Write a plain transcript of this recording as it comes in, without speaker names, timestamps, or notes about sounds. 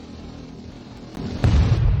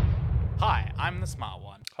the smart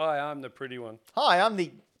one. Hi, I'm the pretty one. Hi, I'm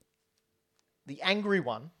the angry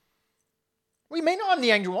one. What do you mean I'm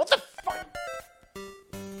the angry one? What the fuck?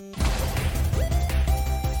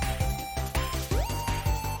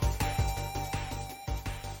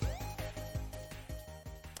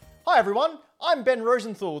 Hi everyone, I'm Ben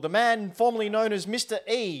Rosenthal, the man formerly known as Mr.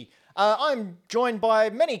 E. I'm joined by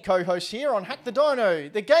many co-hosts here on Hack the Dino,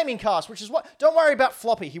 the gaming cast, which is what... Don't worry about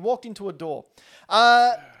Floppy, he walked into a door.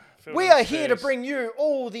 We are here to bring you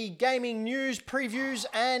all the gaming news, previews,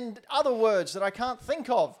 and other words that I can't think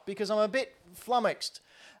of because I'm a bit flummoxed.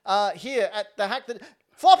 Here at the Hack the...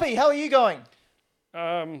 Floppy, how are you going?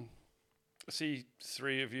 I see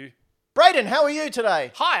three of you. Brayden, how are you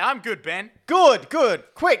today? Hi, I'm good, Ben. Good, good.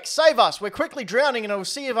 Quick, save us. We're quickly drowning in a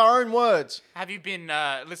sea of our own words. Have you been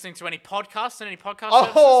listening to any podcasts and any podcast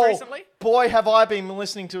services recently? Boy, have I been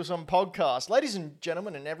listening to some podcasts. Ladies and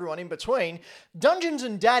gentlemen and everyone in between, Dungeons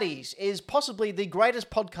and Daddies is possibly the greatest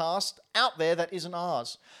podcast out there that isn't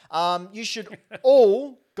ours. You should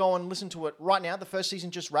all go and listen to it right now. The first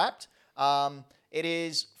season just wrapped. It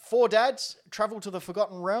is 4 dads travel to the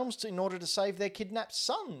Forgotten Realms in order to save their kidnapped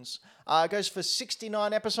sons. It goes for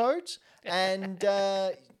 69 episodes, and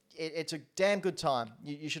it's a damn good time.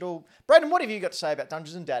 You should all... Brayden, what have you got to say about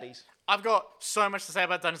Dungeons and Daddies? I've got so much to say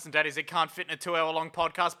about Dungeons and Daddies it can't fit in a 2-hour-long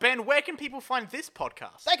podcast. Ben, where can people find this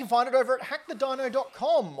podcast? They can find it over at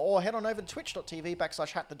hackthedino.com or head on over to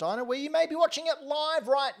twitch.tv/hackthedino where you may be watching it live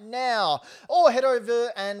right now. Or head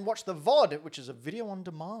over and watch the VOD, which is a video on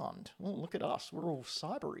demand. Oh, look at us. We're all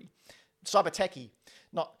cyber techie.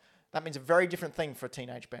 That means a very different thing for a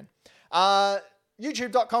teenage Ben.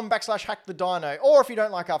 YouTube.com/hackthedino. Or if you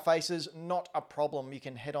don't like our faces, not a problem. You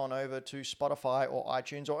can head on over to Spotify or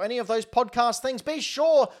iTunes or any of those podcast things. Be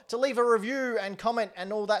sure to leave a review and comment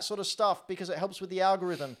and all that sort of stuff because it helps with the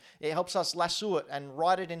algorithm. It helps us lasso it and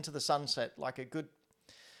ride it into the sunset like a good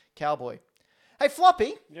cowboy. Hey,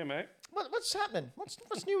 Floppy. Yeah, mate. What's happening? What's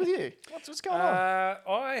new with you? What's going on?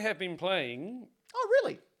 I have been playing Oh,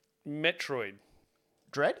 really? Metroid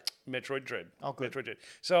Dread? Dread. Oh, good. Metroid Dread.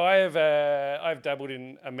 So I've dabbled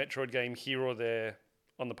in a Metroid game here or there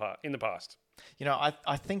in the past. You know,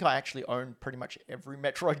 I think I actually own pretty much every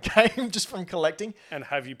Metroid game just from collecting. And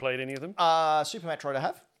have you played any of them? Super Metroid I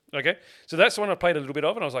have. Okay, so that's the one I played a little bit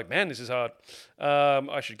of, and I was like, man, this is hard.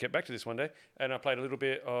 I should get back to this one day. And I played a little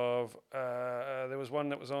bit of, there was one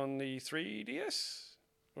that was on the 3DS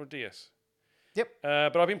or DS. Yep.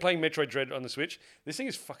 But I've been playing Metroid Dread on the Switch. This thing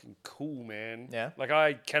is fucking cool, man. Yeah. Like,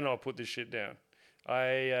 I cannot put this shit down.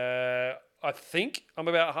 I think I'm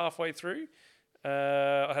about halfway through.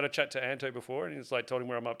 I had a chat to Anto before, and he's like, told him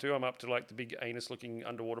where I'm up to. I'm up to like the big anus-looking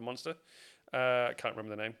underwater monster. I can't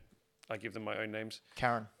remember the name. I give them my own names.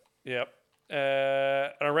 Karen. Yep.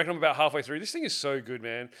 And I reckon I'm about halfway through. This thing is so good,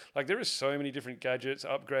 man. Like, there are so many different gadgets,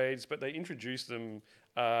 upgrades, but they introduce them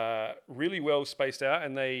really well spaced out,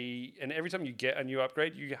 and every time you get a new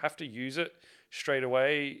upgrade, you have to use it straight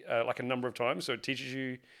away, like a number of times. So it teaches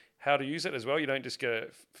you how to use it as well. You don't just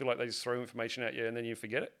feel like they just throw information at you and then you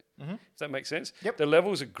forget it. Mm-hmm. Does that make sense? Yep. The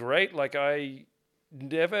levels are great. Like, I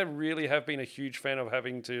never really have been a huge fan of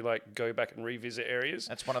having to like go back and revisit areas.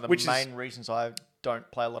 That's one of the main reasons I don't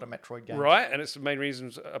play a lot of Metroid games. Right, and it's the main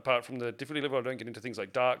reasons, apart from the difficulty level, I don't get into things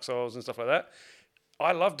like Dark Souls and stuff like that.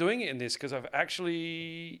 I love doing it in this because I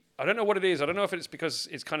don't know what it is. I don't know if it's because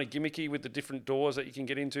it's kind of gimmicky with the different doors that you can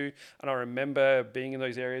get into. And I remember being in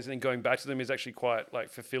those areas and then going back to them is actually quite like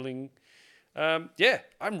fulfilling. Yeah,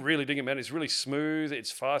 I'm really digging it, man. It's really smooth.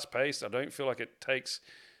 It's fast paced. I don't feel like it takes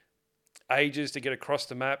ages to get across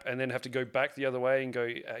the map and then have to go back the other way and go,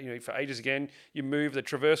 for ages again. You move the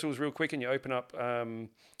traversals real quick and you open up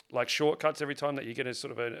like shortcuts every time that you get a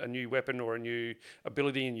sort of a new weapon or a new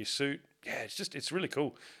ability in your suit. Yeah, it's really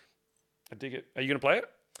cool. I dig it. Are you going to play it?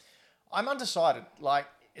 I'm undecided. Like,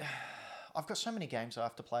 I've got so many games I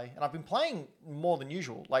have to play, and I've been playing more than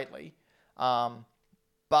usual lately.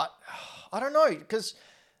 But I don't know, because,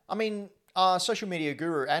 I mean, social media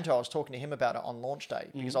guru Anto, I was talking to him about it on launch day,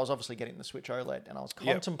 because I was obviously getting the Switch OLED, and I was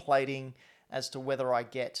contemplating as to whether I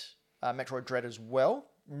get Metroid Dread as well,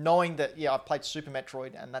 knowing that, I've played Super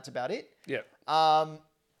Metroid, and that's about it. Yeah.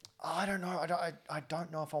 I don't know. I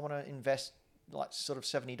don't know if I want to invest like sort of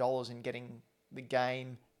 $70 in getting the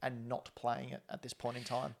game and not playing it at this point in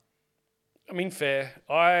time. I mean, fair.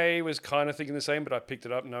 I was kind of thinking the same, but I picked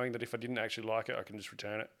it up knowing that if I didn't actually like it, I can just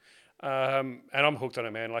return it. And I'm hooked on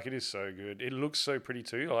it, man. Like, it is so good. It looks so pretty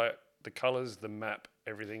too. Like, the colors, the map,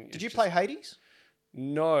 everything. Did you play Hades?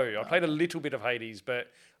 No. I played a little bit of Hades,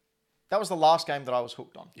 but... That was the last game that I was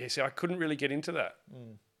hooked on. Yeah, see, I couldn't really get into that.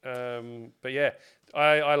 But yeah,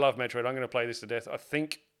 I love Metroid. I'm going to play this to death. I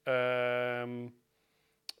think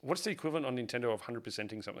What's the equivalent on Nintendo of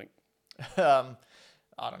 100%ing something?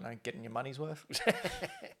 I don't know, getting your money's worth.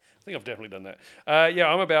 I think I've definitely done that. Yeah,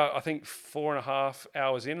 I'm about, I think, 4.5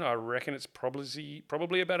 hours in. I reckon it's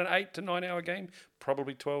probably about an 8 to 9 hour game.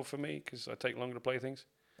 Probably 12 for me because I take longer to play things.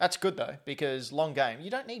 That's good though, because long game. You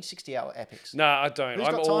don't need 60-hour epics. No, I don't. Who's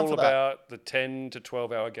I'm got time all for that? about the 10 to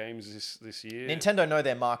 12 hour games this year. Nintendo know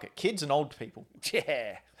their market. Kids and old people.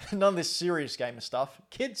 Yeah. None of this serious gamer stuff.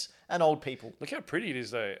 Kids and old people. Look how pretty it is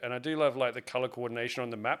though. And I do love like the color coordination on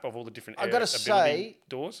the map of all the different I've gotta ability say,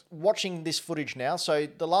 doors. Watching this footage now, so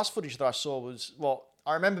the last footage that I saw was, well,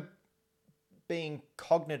 I remember being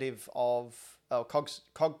cognitive of,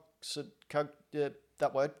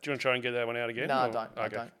 that word. Do you want to try and get that one out again? No, I or- don't. I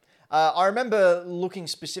okay. don't. I remember looking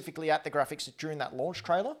specifically at the graphics during that launch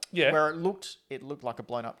trailer, Yeah. where it looked like a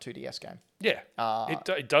blown up 2DS game. Yeah.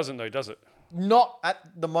 It doesn't though, does it? Not at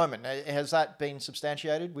the moment. Has that been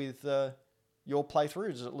substantiated with your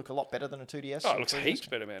playthrough? Does it look a lot better than a 2DS? Oh, it looks 3DS heaps game?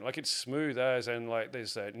 better, man. Like it's smooth as, and like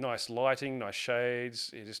there's nice lighting, nice shades,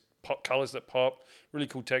 it just pop colors that pop, really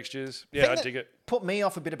cool textures. Yeah, Thing I that dig it. Put me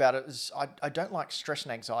off a bit about it is I don't like stress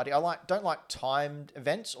and anxiety. Don't like timed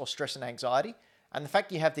events or stress and anxiety, and the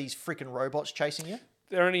fact you have these freaking robots chasing you.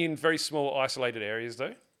 They're only in very small, isolated areas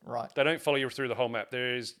though. Right. They don't follow you through the whole map.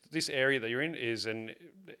 There is this area that you're in is an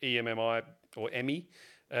EMMI or EMI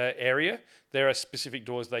area. There are specific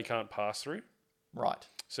doors they can't pass through, Right.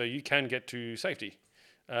 so you can get to safety.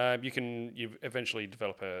 You eventually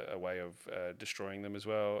develop a way of destroying them as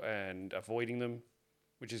well and avoiding them,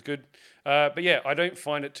 which is good. But yeah, I don't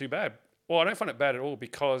find it too bad. Well, I don't find it bad at all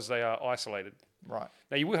because they are isolated. Right.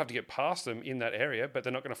 Now, you will have to get past them in that area, but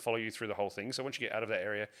they're not going to follow you through the whole thing. So once you get out of that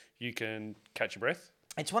area, you can catch your breath.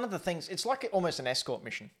 It's one of the things. It's like almost an escort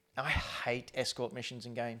mission. I hate escort missions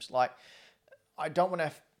in games. Like, I don't want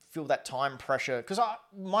to feel that time pressure because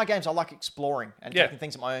my games I like exploring and Yeah. taking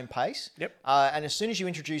things at my own pace. Yep. And as soon as you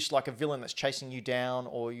introduce like a villain that's chasing you down,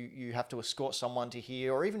 or you have to escort someone to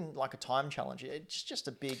here, or even like a time challenge, it's just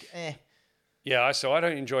a big eh. Yeah, so I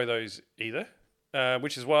don't enjoy those either,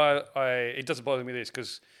 which is why it doesn't bother me this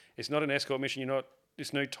because it's not an escort mission.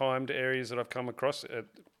 There's no timed areas that I've come across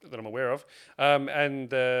that I'm aware of, and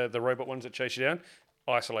the robot ones that chase you down,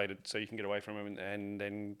 isolated, so you can get away from them and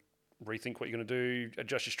then rethink what you're going to do,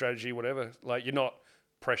 adjust your strategy, whatever. Like you're not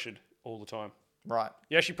pressured all the time. Right.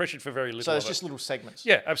 You're actually pressured for very little. So it's of just it. little segments.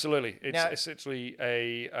 Yeah, absolutely. It's Now- essentially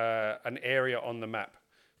an area on the map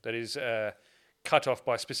that is cut off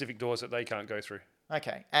by specific doors that they can't go through.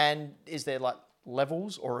 Okay. And is there like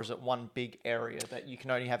levels, or is it one big area that you can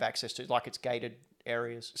only have access to, like it's gated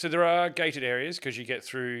areas? So there are gated areas because you get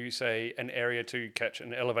through, say, an area to catch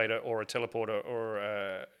an elevator or a teleporter or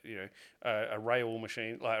a rail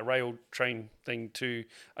machine, like a rail train thing, to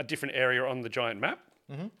a different area on the giant map.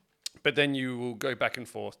 Mm-hmm. But then you will go back and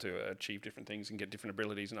forth to achieve different things and get different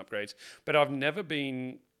abilities and upgrades. But I've never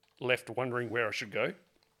been left wondering where I should go.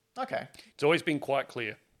 Okay. It's always been quite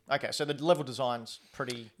clear. Okay. So the level design's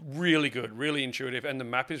pretty. Really good, really intuitive, and the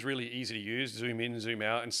map is really easy to use. Zoom in, zoom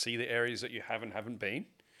out, and see the areas that you haven't been,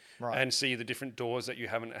 Right. and see the different doors that you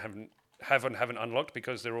haven't unlocked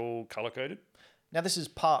because they're all color coded. Now this is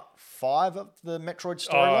part 5 of the Metroid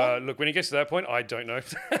storyline. Look, when it gets to that point, I don't know.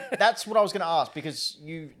 That's what I was going to ask, because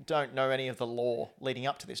you don't know any of the lore leading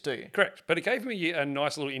up to this, do you? Correct, but it gave me a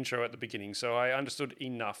nice little intro at the beginning, so I understood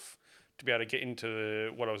enough to be able to get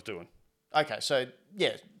into what I was doing. Okay, so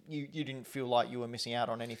yeah, you didn't feel like you were missing out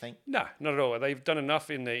on anything. No, not at all. They've done enough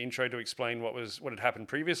in the intro to explain what had happened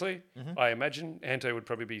previously. Mm-hmm. I imagine Anto would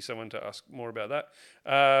probably be someone to ask more about that.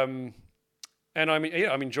 And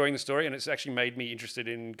I'm enjoying the story, and it's actually made me interested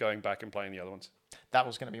in going back and playing the other ones. That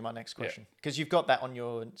was going to be my next question, because you've got that on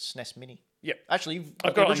your SNES Mini. Yeah, Actually, you've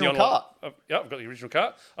I've got got the it on original the online. cart. I've got the original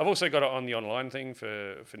cart. I've also got it on the online thing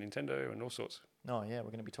for Nintendo and all sorts. Oh yeah, we're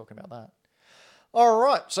going to be talking about that. All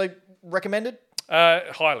right, so recommended.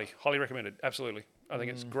 Highly recommended. Absolutely, I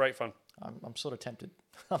think it's great fun. I'm sort of tempted.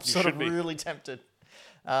 I'm sort of should be. really tempted,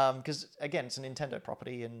 because again, it's a Nintendo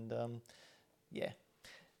property, and yeah.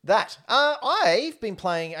 That I've been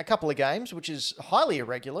playing a couple of games, which is highly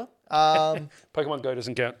irregular. Pokemon Go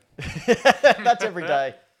doesn't count. That's every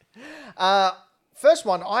day. First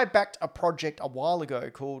one, I backed a project a while ago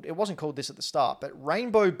called, it wasn't called this at the start, but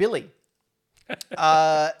Rainbow Billy.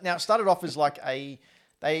 Now, it started off as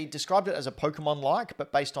they described it as a Pokemon-like,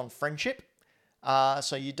 but based on friendship.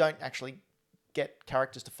 So you don't actually get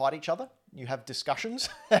characters to fight each other. You have discussions,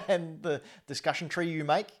 and the discussion tree you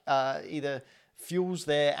make either fuels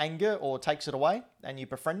their anger or takes it away, and you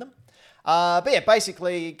befriend them. But yeah,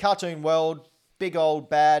 basically, cartoon world, big old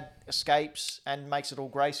bad escapes and makes it all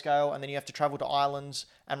grayscale, and then you have to travel to islands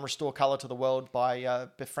and restore color to the world by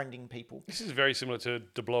befriending people. This is very similar to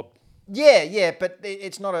The Blob. Yeah, but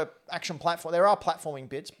it's not a action platform. There are platforming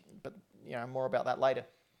bits, but more about that later.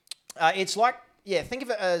 It's like, think of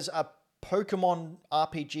it as a Pokemon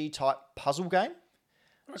RPG type puzzle game.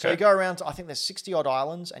 Okay. So you go around to, I think there's 60 odd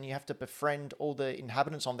islands, and you have to befriend all the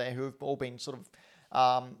inhabitants on there who have all been sort of,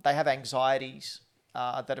 they have anxieties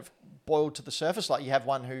that have boiled to the surface. Like you have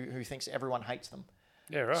one who thinks everyone hates them.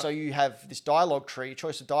 Yeah, right. So you have this dialogue tree,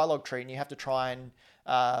 choice of dialogue tree, and you have to try and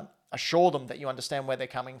assure them that you understand where they're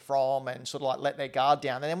coming from and sort of like let their guard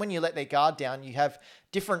down. And then when you let their guard down, you have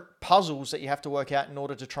different puzzles that you have to work out in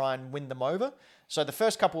order to try and win them over. So the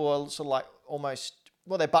first couple are sort of like almost,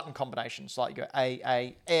 they're button combinations. Like you go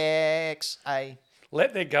A, X, A.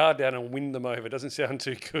 Let their guard down and win them over. Doesn't sound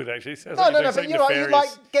too good, actually. Sounds No, like you're but doing you something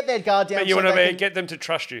nefarious. get their guard down. But you so want they to can- get them to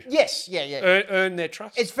trust you. Yes, yeah. Earn their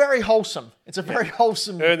trust. It's very wholesome. It's a very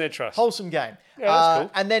wholesome, Earn their trust. wholesome game. Yeah, that's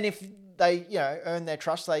cool. And then if they, earn their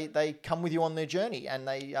trust, they come with you on their journey, and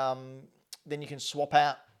they then you can swap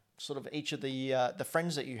out sort of each of the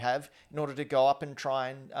friends that you have in order to go up and try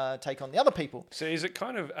and take on the other people. So is it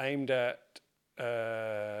kind of aimed at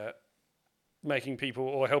making people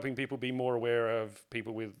or helping people be more aware of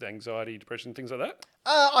people with anxiety, depression, things like that?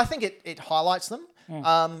 I think it highlights them.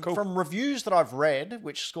 Cool. From reviews that I've read,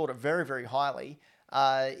 which scored it very, very highly,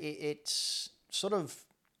 it's sort of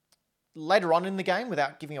later on in the game,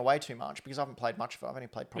 without giving away too much, because I haven't played much of it. I've only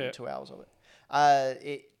played probably 2 hours of it.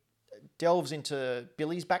 It delves into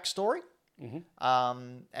Billy's backstory.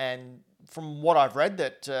 And from what I've read,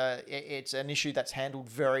 that it's an issue that's handled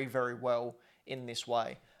very, very well in this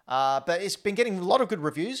way. But it's been getting a lot of good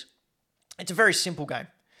reviews. It's a very simple game.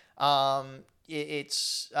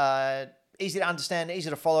 It's easy to understand, easy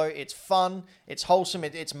to follow. It's fun. It's wholesome.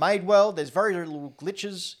 It's made well. There's very little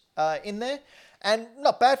glitches in there. And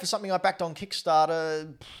not bad for something I backed on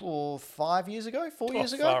Kickstarter 4 years ago.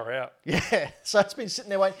 Far out. Yeah, so it's been sitting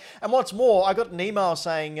there waiting. And what's more, I got an email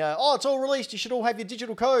saying, it's all released. You should all have your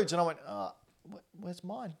digital codes. And I went, where's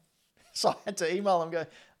mine? So I had to email them and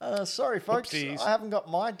go, sorry, folks, Oopsies. I haven't got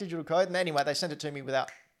my digital code. And anyway, they sent it to me without.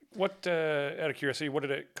 What, out of curiosity, what did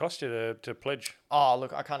it cost you to pledge? Oh,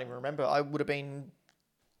 look, I can't even remember. I would have been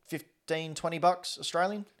 $15-20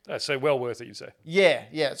 Australian. So well worth it, you'd say.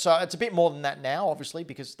 Yeah. So it's a bit more than that now, obviously,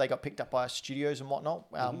 because they got picked up by studios and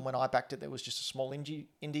whatnot. When I backed it, there was just a small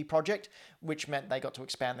indie project, which meant they got to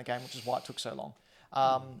expand the game, which is why it took so long.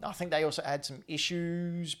 I think they also had some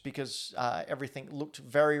issues because everything looked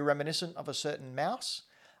very reminiscent of a certain mouse.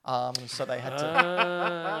 So they had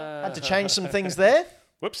to change some things there.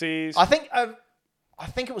 Whoopsies. I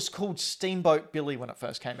think it was called Steamboat Billy when it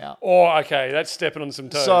first came out. Oh, okay. That's stepping on some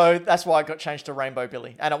toes. So that's why it got changed to Rainbow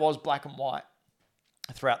Billy. And it was black and white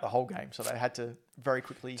throughout the whole game. So they had to very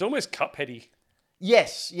quickly... It's almost Cupheady.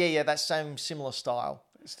 Yes. Yeah. That same similar style.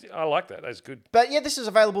 I like that. That's good. But yeah, this is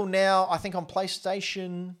available now, I think, on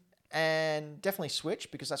PlayStation and definitely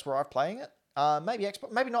Switch, because that's where I'm playing it. Maybe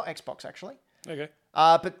Xbox. Maybe not Xbox, actually. Okay.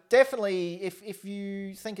 But definitely, if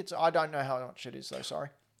you think it's... I don't know how much it is, though. Sorry.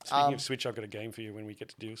 Speaking of Switch, I've got a game for you when we get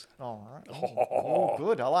to deals. Oh, all right. Oh,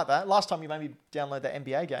 good. I like that. Last time you made me download that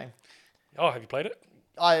NBA game. Oh, have you played it?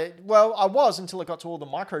 I was until it got to all the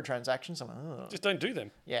microtransactions. I'm like, ugh. Just don't do them.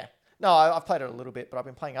 Yeah. No, I've played it a little bit, but I've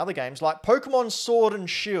been playing other games like Pokemon Sword and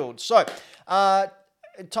Shield. So,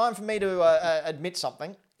 time for me to admit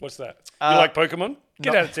something. What's that? You like Pokemon?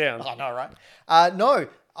 Get out of town. I know, right? No,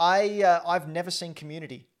 I've never seen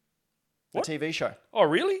Community, What? the TV show. Oh,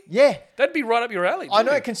 really? Yeah. That'd be right up your alley. I know,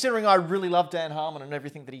 wouldn't it? considering I really love Dan Harmon and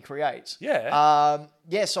everything that he creates. Yeah.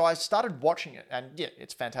 So I started watching it, and yeah,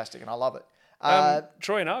 it's fantastic, and I love it.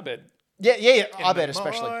 Troy and Abed. Yeah, I bet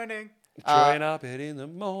especially. Morning. Troy and Abed in the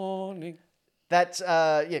morning. That's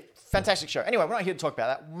fantastic show. Anyway, we're not here to talk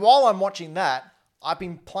about that. While I'm watching that, I've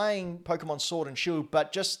been playing Pokemon Sword and Shield,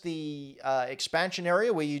 but just the expansion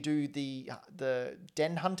area where you do the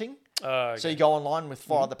den hunting. Okay. So you go online with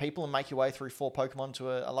 4 other people and make your way through 4 Pokemon to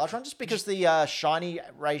a large run, just because the shiny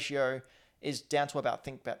ratio is down to about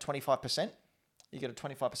 25%. You get a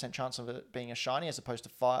 25% chance of it being a shiny as opposed to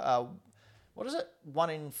 1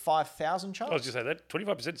 in 5,000 chance? I was just saying that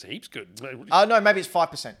 25% is heaps good. No, maybe it's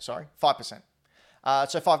 5%. Sorry, 5%.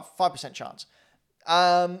 So 5% chance.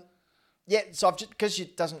 So I've because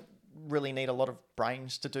it doesn't really need a lot of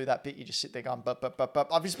brains to do that bit. You just sit there going, but.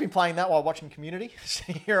 I've just been playing that while watching Community.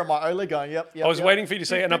 So here on my OLED going, yep. I was waiting for you to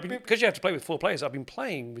say, and because you have to play with 4 players, I've been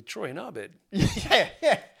playing with Troy and Abed, yeah.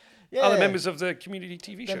 other members of the Community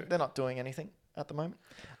TV show. They're not doing anything at the moment.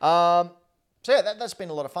 So yeah, that's been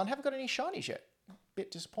a lot of fun. Haven't got any shinies yet.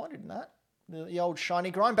 Bit disappointed in that. the old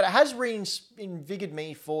shiny grind. But it has reinvigorated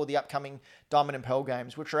me for the upcoming Diamond and Pearl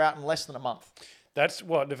games, which are out in less than a month. That's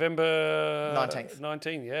what, November 19th.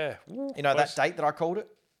 19, yeah. Ooh, You know close. that date that I called it?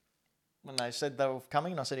 When they said they were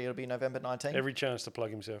coming, and I said it'll be November 19th. Every chance to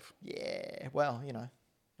plug himself. Yeah, well,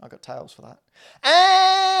 I got tails for that.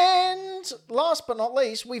 And last but not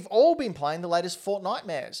least, we've all been playing the latest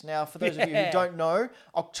Fortnitemares. Now, for those of you who don't know,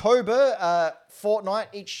 October, Fortnite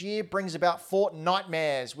each year brings about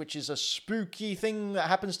Fortnitemares, which is a spooky thing that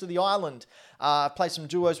happens to the island. I've played some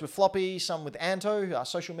duos with Floppy, some with Anto, our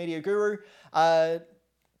social media guru.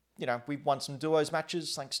 We've won some duos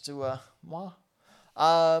matches thanks to Moi.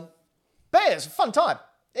 But yeah, it's a fun time.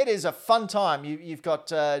 It is a fun time. You've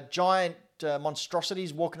got giant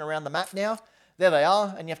monstrosities walking around the map now. There they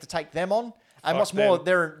are, and you have to take them on. And what's more,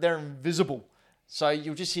 they're invisible. So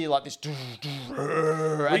you'll just hear like this,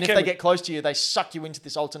 and if they get close to you, they suck you into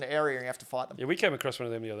this alternate area, and you have to fight them. Yeah, we came across one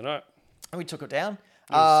of them the other night. And we took it down.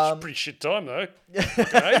 It was a pretty shit time, though. I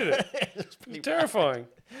hated it. It was terrifying.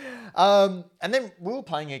 And then we were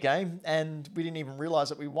playing a game, and we didn't even realize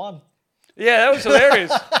that we won. Yeah, that was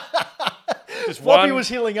hilarious. Just Floppy was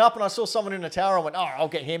healing up, and I saw someone in a tower. I went, "Oh, I'll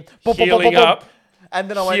get him." Healing up. And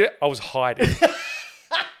then I went, I was hiding.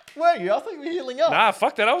 "Were you? I thought you were healing up." Nah,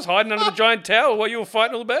 fuck that. I was hiding under the giant tower while you were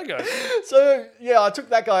fighting all the bad guys. So, yeah, I took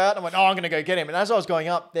that guy out and I went, I'm going to go get him. And as I was going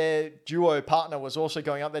up, their duo partner was also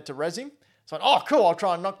going up there to res him. So I went, cool, I'll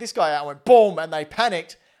try and knock this guy out. I went, boom, and they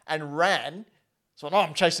panicked and ran. So I went,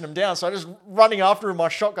 I'm chasing them down. So I just running after him, my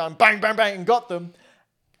shotgun, bang, bang, bang, and got them.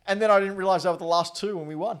 And then I didn't realize they were the last two when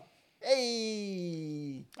we won.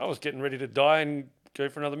 Hey! I was getting ready to die and go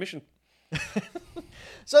for another mission.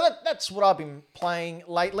 So that's what I've been playing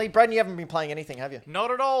lately. Braden, you haven't been playing anything, have you?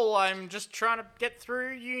 Not at all. I'm just trying to get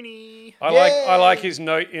through uni. I like his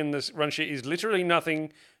note in this run sheet is literally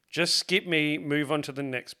nothing. Just skip me, move on to the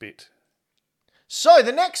next bit. So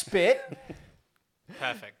the next bit,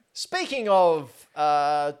 Perfect. speaking of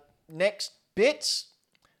next bits,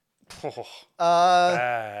 Oh,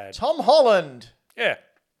 bad. Tom Holland. Yeah,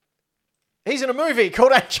 He's in a movie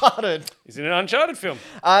called Uncharted. he's in an Uncharted film.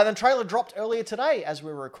 The trailer dropped earlier today as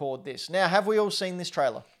we record this. Now, have we all seen this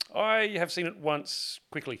trailer? I have seen it once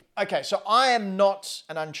quickly. Okay, so I am not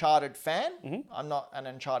an Uncharted fan. I'm not an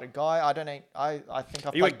Uncharted guy. I think I've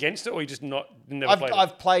Are you played, against it or you just never played it?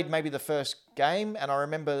 I've played maybe the first game, and I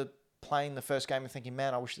remember playing the first game and thinking,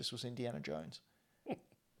 man, I wish this was Indiana Jones.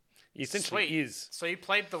 He essentially Sweet. is. So you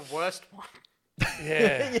played the worst one.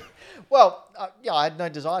 Yeah. Well, I had no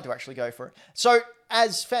desire to actually go for it. So,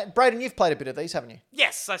 Braden, you've played a bit of these, haven't you?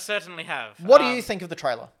 Yes, I certainly have. What do you think of the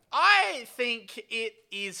trailer? I think it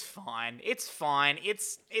is fine. It's fine.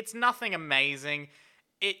 It's nothing amazing.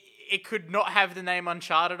 It could not have the name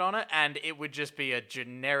Uncharted on it, and it would just be a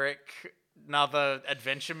generic another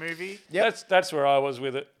adventure movie. Yep. That's where I was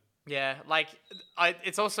with it. Yeah,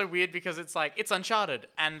 it's also weird because it's like it's Uncharted,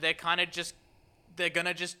 and they're gonna just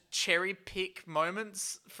cherry pick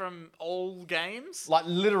moments from all games. Like,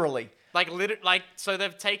 literally. So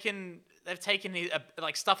they've taken his,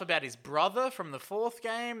 stuff about his brother from the fourth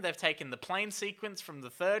game. They've taken the plane sequence from the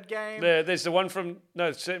third game. There's the one from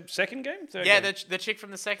second game. Third Yeah, game. the chick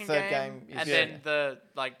from the second Third game, game and is- then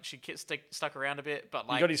she stuck around a bit, but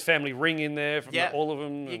You got his family ring in there from yeah, all of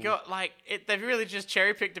them. You got they've really just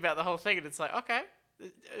cherry picked about the whole thing, and it's like okay,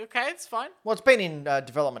 it's fine. Well, it's been in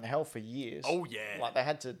development hell for years. Oh yeah, Like, they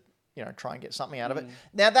had to, try and get something out of it.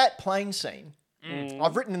 Now, that plane scene,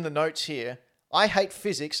 I've written in the notes here, I hate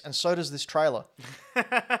physics, and so does this trailer.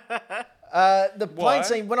 The plane Why?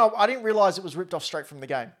 scene, when I didn't realize it was ripped off straight from the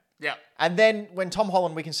game. yeah. And then when Tom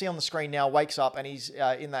Holland, we can see on the screen now, wakes up and he's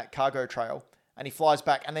in that cargo trail, and he flies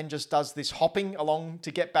back and then just does this hopping along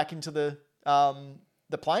to get back into the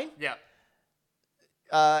plane. Yeah.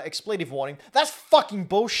 Expletive warning. That's fucking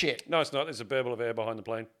bullshit. No, it's not. There's a burble of air behind the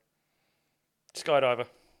plane. Skydiver.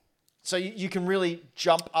 So you can really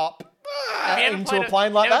jump up Have you ever into played a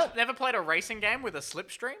plane like that? Never played a racing game with a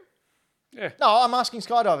slipstream? Yeah. No, I'm asking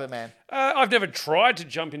Skydiver, man. I've never tried to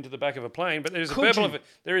jump into the back of a plane, but there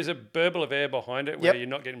is a burble of air behind it where Yep. you're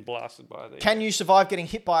not getting blasted by the. Can you survive getting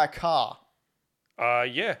hit by a car?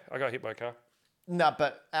 Yeah, I got hit by a car. No,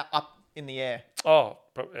 but up in the air. Oh,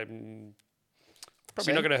 probably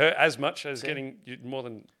See? not going to hurt as much as getting more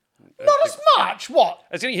than. Not as much. What?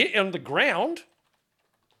 As getting hit on the ground.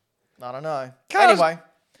 I don't know. Cars- Anyway,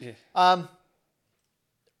 Yeah.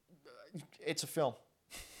 it's a film.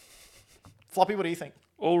 Floppy, what do you think?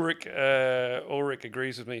 Ulrich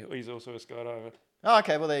agrees with me. He's also a skydiver. Oh,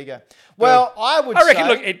 okay, well, there you go. Well, I would I reckon. say...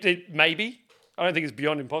 Look, it maybe. I don't think it's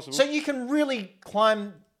beyond impossible. So you can really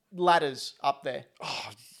climb ladders up there. Oh,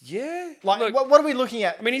 Yeah. Like, Look, what are we looking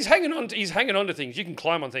at? I mean, he's hanging on. He's hanging on to things. You can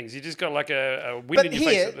climb on things. You just got like a wind But in your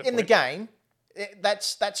face. here At that in the point. game,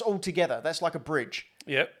 that's all together. That's like a bridge.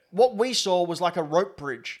 Yep. What we saw was like a rope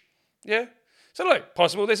bridge. Yeah. So look,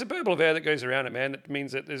 possible. There's a burble of air that goes around it, man. That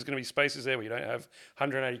means that there's going to be spaces there where you don't have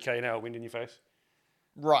 180 k/h wind in your face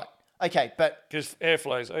Right. Okay, but because air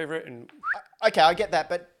flows over it, and okay, I get that.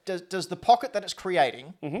 But does the pocket that it's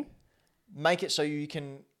creating Mm-hmm. make it so you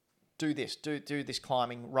can do this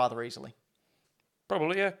climbing rather easily?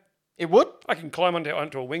 probably yeah. It would. I can climb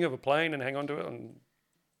onto a wing of a plane and hang onto it. And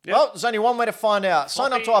yeah. Well, there's only one way to find out.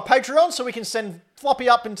 Sign up to our Floppy- Patreon so we can send Floppy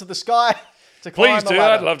up into the sky to climb Please the do.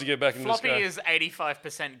 ladder. I'd love to get back in the Floppy sky. is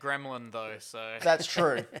 85% gremlin though, so That's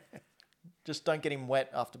true. Just don't get him wet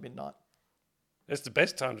after midnight. That's the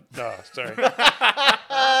best time to. No, sorry.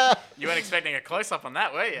 you weren't expecting a close up on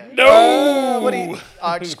that, were you? no. What do you?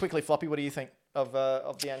 Just quickly, Floppy. What do you think of the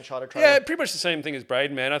Uncharted trailer? Yeah, pretty much the same thing as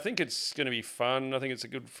Braden, man. I think it's going to be fun. I think it's a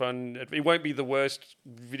good fun. It won't be the worst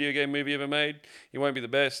video game movie ever made. It won't be the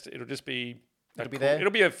best. It'll just be. It'll be there.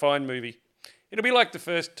 It'll be a fine movie. It'll be like the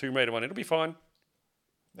first Tomb Raider one. It'll be fine.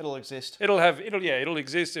 It'll exist. It'll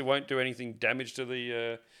exist. It won't do anything damage to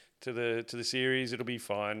the to the series. It'll be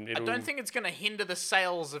fine. I don't think it's going to hinder the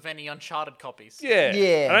sales of any Uncharted copies. Yeah.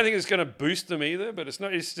 Yeah. I don't think it's going to boost them either. But it's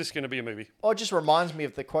not. It's just going to be a movie. Oh, it just reminds me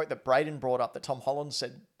of the quote that Braden brought up that Tom Holland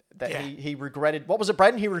said that Yeah. he regretted. What was it,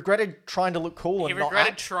 Braden? He regretted trying to look cool He and not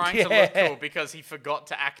regretted act. trying to look Yeah. cool because he forgot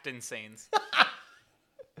to act in scenes.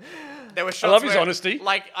 There were shots love his where, honesty.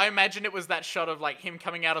 Like, I imagine it was that shot of like him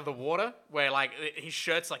coming out of the water where like his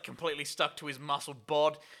shirt's like completely stuck to his muscled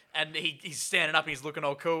bod and he's standing up and he's looking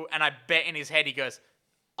all cool. And I bet in his head he goes,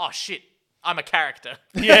 "Oh shit, I'm a character."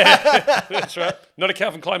 Yeah, that's right. Not a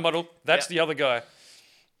Calvin Klein model. That's Yep. the other guy.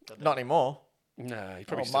 Not anymore. No, he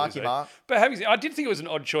probably Oh, still Marky is, Mark. But having said, I did think it was an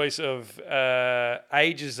odd choice of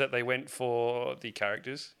ages that they went for the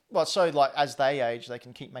characters. Well, so like as they age, they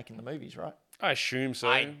can keep making the movies, right? I assume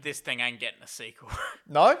so. This thing ain't getting a sequel.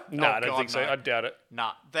 No. no, I don't God, think so. no. I doubt it.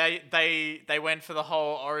 Nah, they went for the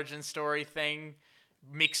whole origin story thing,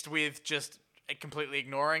 mixed with just completely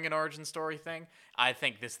ignoring an origin story thing. I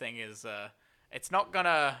think this thing is it's not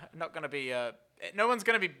gonna be no one's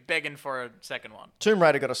gonna be begging for a second one. Tomb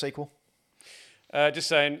Raider got a sequel. Just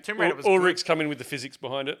saying, Tomb Raider was Ulrich's coming with the physics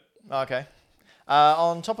behind it. Okay.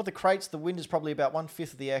 On top of the crates, the wind is probably about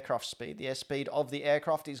 1/5 of the aircraft speed. The airspeed of the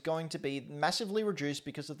aircraft is going to be massively reduced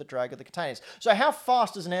because of the drag of the containers. So how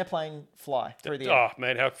fast does an airplane fly through the air? Oh,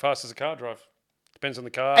 man, how fast does a car drive? Depends on the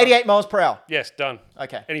car. 88 miles per hour. Yes, done.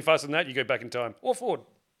 Okay. Any faster than that, you go back in time. Or forward.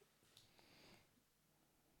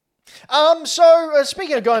 So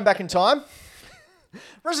speaking of going back in time,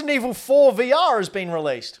 Resident Evil 4 VR has been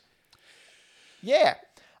released. Yeah.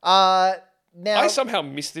 Now, I somehow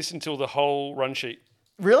missed this until the whole run sheet.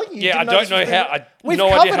 really? You Yeah, I didn't don't this know was how. being- I We've no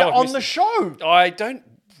covered idea how it I've on missed the it. show. I don't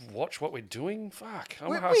watch what we're doing. Fuck. I'm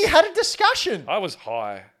We had a discussion. I was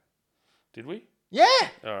high. Did we? Yeah.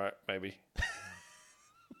 All right, maybe.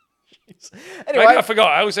 Anyway, Maybe I forgot.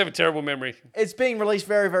 I always have a terrible memory. it's being released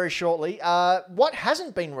very, very shortly. What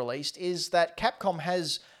hasn't been released is that Capcom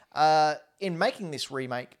has, in making this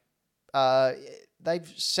remake,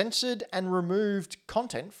 they've censored and removed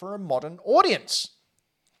content for a modern audience.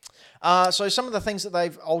 So some of the things that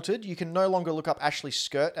they've altered, you can no longer look up Ashley's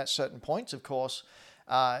skirt at certain points. Of course,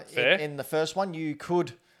 Fair. in the first one, you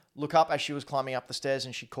could look up as she was climbing up the stairs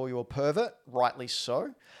and she'd call you a pervert, rightly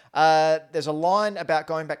so. There's a line about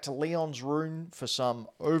going back to Leon's room for some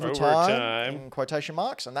overtime, in quotation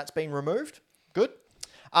marks, and that's been removed. Good.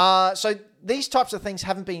 So these types of things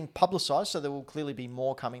haven't been publicised, so there will clearly be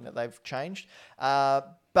more coming that they've changed.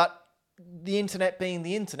 But the internet being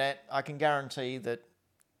the internet, I can guarantee that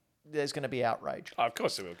there's going to be outrage. Oh, of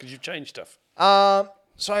course it will, because you've changed stuff.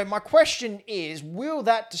 So my question is, will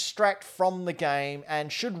that distract from the game,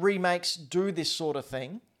 and should remakes do this sort of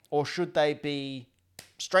thing, or should they be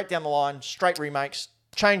straight down the line, straight remakes,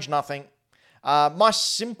 change nothing? My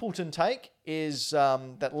simpleton take is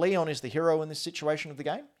that Leon is the hero in this situation of the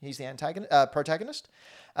game. He's the protagonist.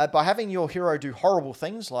 By having your hero do horrible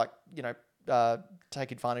things like,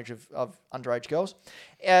 take advantage of underage girls,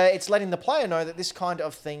 it's letting the player know that this kind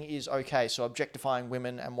of thing is okay. So objectifying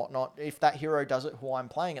women and whatnot, if that hero does it, who I'm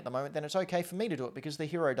playing at the moment, then it's okay for me to do it because the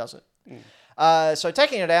hero does it. So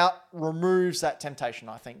taking it out removes that temptation,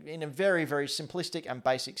 I think, in a very, very simplistic and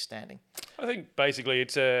basic standing. I think basically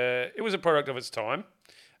it was a product of its time.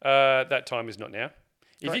 That time is not now.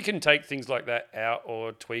 If you can take things like that out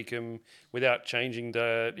or tweak them without changing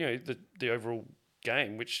the overall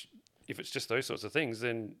game, which if it's just those sorts of things,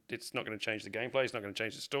 then it's not going to change the gameplay. It's not going to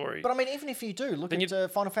change the story. But I mean, even if you do, look Then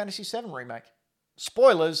at Final Fantasy VII Remake.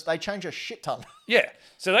 Spoilers, they change a shit ton. Yeah.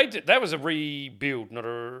 So they did, that was a rebuild,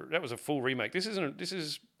 that was a full remake. This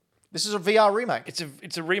is This is a VR remake.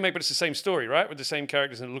 it's a remake, but it's the same story, right? With the same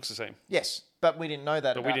characters and it looks the same. Yes, but we didn't know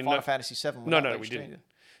that about didn't Final know- Fantasy VII. No, without no, the we extended. didn't.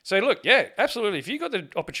 So look, yeah, absolutely. If you got the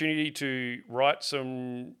opportunity to right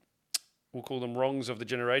some, we'll call them wrongs of the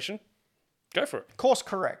generation, go for it. Course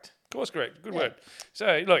correct. Course correct. Good word.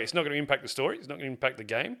 So, look, it's not going to impact the story. It's not going to impact the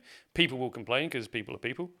game. People will complain because people are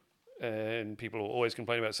people. And people will always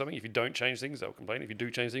complain about something. If you don't change things, they'll complain. If you do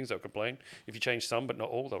change things, they'll complain. If you change some but not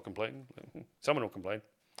all, they'll complain. Someone will complain.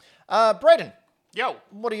 Braden, Yo,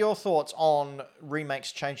 what are your thoughts on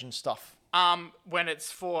remakes changing stuff? when it's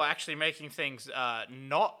for actually making things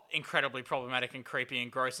not incredibly problematic and creepy and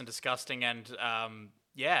gross and disgusting and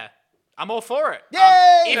yeah, I'm all for it.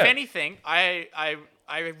 Yay! If Yeah. anything, I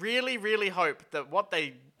really, really hope that what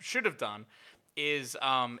they should have done is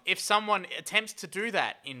if someone attempts to do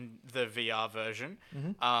that in the VR version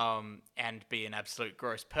and be an absolute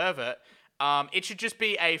gross pervert, it should just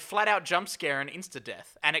be a flat-out jump scare and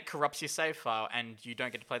insta-death, and it corrupts your save file, and you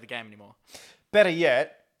don't get to play the game anymore. Better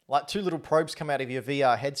yet, like two little probes come out of your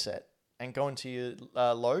VR headset and go into your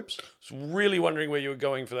lobes. I was really wondering where you were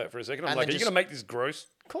going for that for a second. I'm And like, then are you just- going to make this gross?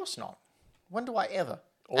 Of course not. When do I ever?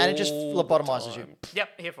 And it just All the lobotomizes you. time.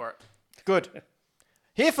 Yep, here for it. Good.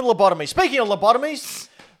 Here for lobotomy. Speaking of lobotomies,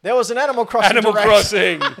 there was an Animal Crossing Animal Direct.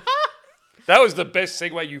 Crossing. That was the best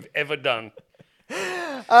segue you've ever done.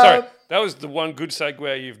 Sorry, that was the one good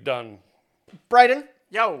segue you've done. Braden,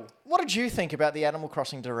 Yo, what did you think about the Animal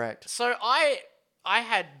Crossing Direct? so I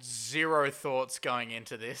had zero thoughts going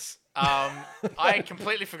into this. I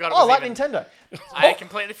completely forgot it Oh, was like even. Nintendo. I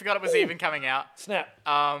completely forgot it was even coming out. Snap.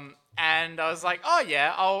 And I was like, oh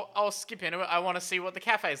yeah, I'll skip into it. I want to see what the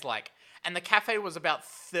cafe's like. And the cafe was about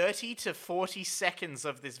 30 to 40 seconds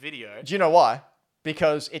of this video. Do you know why?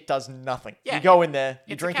 Because it does nothing. Yeah. You go in there,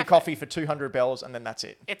 you It's a drink your cafe. coffee for 200 bells, and then that's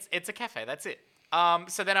it. It's a cafe, that's it.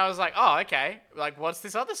 So then I was like, oh, okay. Like, what's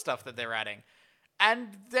this other stuff that they're adding? And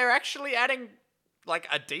they're actually adding like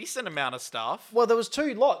a decent amount of stuff. Well, there was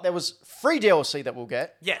two lot. There was free DLC that we'll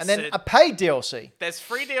get. Yes, And then it- a paid DLC. There's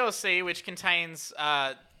free DLC which contains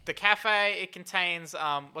the cafe. It contains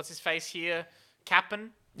what's his face here,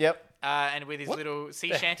 Cap'n, Yep. and with his little sea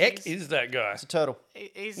The shanties. heck is that guy? It's a turtle.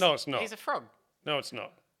 He's, No, it's not. He's a frog. No, it's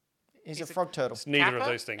not. He's a frog turtle. It's neither of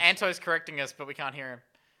Kappa? those things. Anto's correcting us, but we can't hear him.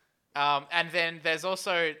 And then there's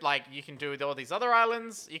also like you can do with all these other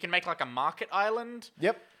islands. You can make like a market island,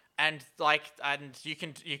 Yep. and you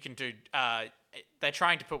can do. They're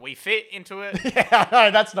trying to put Wii Fit into it. Yeah, no,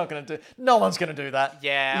 that's not going to do. No one's going to do that.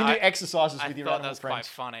 Yeah, You can do I- exercises I with your thought that animal was quite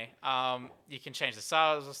friends. funny. You can change the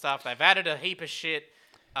styles of stuff. They've added a heap of shit.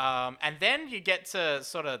 And then you get to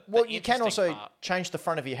sort of Well, the you can interesting also part. change the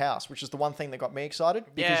front of your house, which is the one thing that got me excited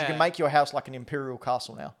because you Yeah. can make your house like an imperial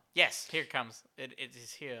castle now. Yes, here it comes. It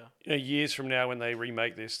is here. You know, years from now, when they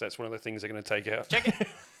remake this, that's one of the things they're going to take out. Check it.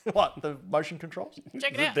 What, the motion controls?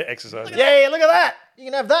 Check it out. The exercise. Yeah, look at that. You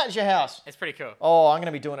can have that as your house. It's pretty cool. Oh, I'm going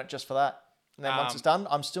to be doing it just for that. And then once Um, it's done,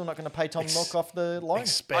 I'm still not going to pay Tom Nook off the loan.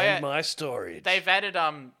 Expand Oh, yeah. my storage. They've added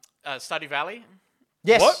Stardew Valley.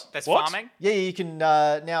 Yes. What? There's What? farming. Yeah, you can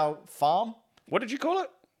now farm. What did you call it?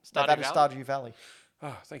 They've Stardew added Valley. Stardew Valley.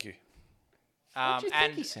 Oh, thank you. What do you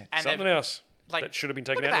think he said? And Something they've- else like, that should have been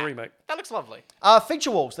taken look out at in the that. remake. That looks lovely.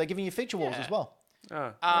 Feature walls. They're giving you feature walls Yeah. as well.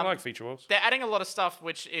 I like feature walls. They're adding a lot of stuff,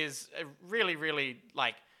 which is really, really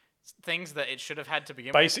like things that it should have had to begin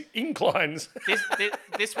with. Basic inclines.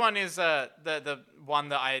 This one is the one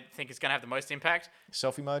that I think is going to have the most impact.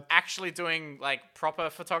 Selfie mode. Actually doing like proper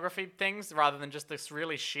photography things rather than just this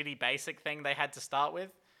really shitty basic thing they had to start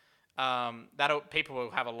with. People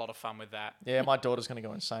will have a lot of fun with that. Yeah, my daughter's going to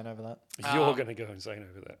go insane over that. You're going to go insane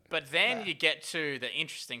over that. But then you get to the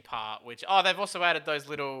interesting part, which they've also added these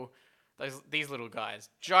little guys,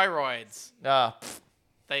 gyroids.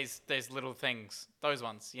 These little things, those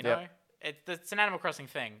ones, you know. It's an Animal Crossing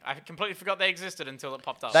thing. I completely forgot they existed until it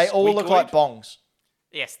popped up. They all look Squeakoid? like bongs.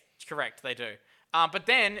 Yes, correct, they do. But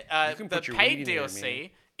then can the put your paid weed in there,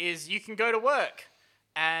 DLC is you can go to work,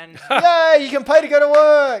 and Yay, you can pay to go to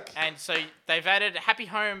work. and so they've added Happy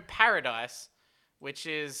Home Paradise, which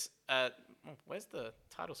is where's the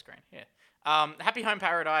title screen here? Happy Home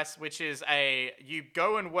Paradise, which is you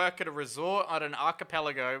go and work at a resort on an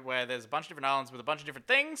archipelago where there's a bunch of different islands with a bunch of different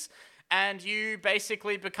things, and you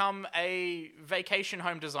basically become a vacation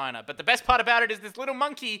home designer. But the best part about it is this little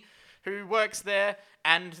monkey who works there,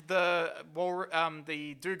 and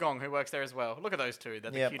the dugong who works there as well. Look at those two. They're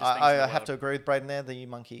the Yeah, cutest things in I the have world. to agree with Braden there. The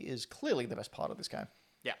monkey is clearly the best part of this game.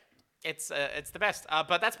 Yeah, it's the best.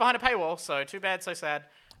 But that's behind a paywall, so too bad, so sad.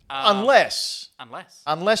 Unless,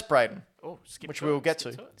 Unless. Braden, Skip which to we'll it, get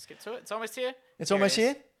skip to. Skip to it. It's almost here. It's There almost it is.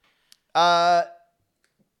 here.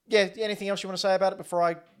 Yeah, anything else you want to say about it before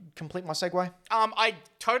I complete my segue? I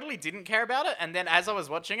totally didn't care about it, and then as I was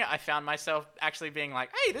watching it, I found myself actually being like,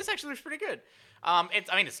 "Hey, this actually looks pretty good."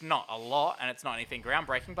 It's not a lot, and it's not anything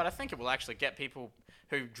groundbreaking, but I think it will actually get people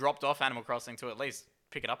who dropped off Animal Crossing to at least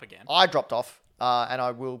pick it up again. I dropped off, and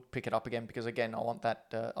I will pick it up again because again, I want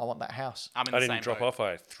that house. I'm in I the didn't same drop boat. off.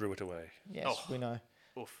 I threw it away. Yes, Oh. we know.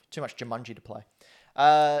 Oof. Too much Jumanji to play.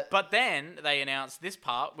 But then they announced this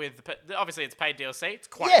part with obviously it's paid DLC. It's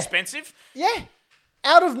quite Yeah. expensive. Yeah,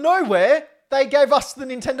 out of nowhere, they gave us the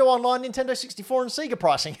Nintendo Online, Nintendo 64, and Sega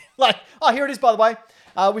pricing. Like, oh, here it is, by the way.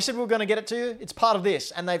 We said we were going to get it to you. It's part of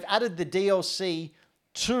this. And they've added the DLC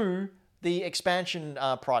to the expansion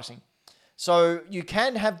pricing. So you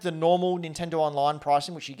can have the normal Nintendo Online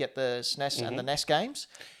pricing, which you get the SNES and the NES games.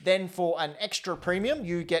 Then for an extra premium,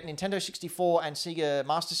 you get Nintendo 64 and Sega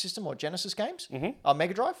Master System or Genesis games.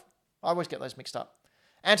 Mega Drive? I always get those mixed up.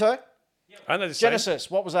 Anto, Aren't they the same? Genesis,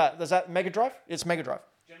 what was that? Is that Mega Drive? It's Mega Drive.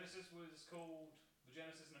 Genesis was called the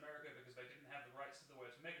Genesis in America because they didn't have the rights to the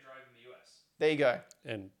words Mega Drive in the US. There you go.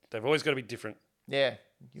 And they've always got to be different. Yeah,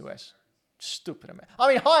 US. Stupid America. I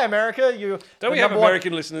mean, hi, America. You Don't we the have number one-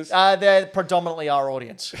 American listeners? They're predominantly our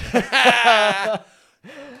audience.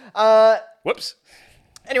 Whoops.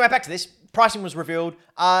 Anyway, back to this. Pricing was revealed.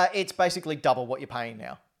 It's basically double what you're paying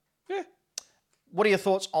now. Yeah. What are your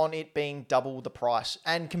thoughts on it being double the price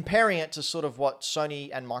and comparing it to sort of what Sony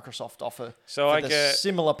and Microsoft offer So for I the get-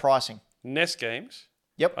 similar pricing? NES games.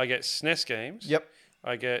 Yep. I get SNES games. Yep.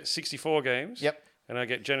 I get 64 games. Yep. And I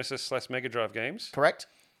get Genesis/Mega Drive games. Correct.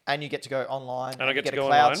 And you get to go online. And I you get to a go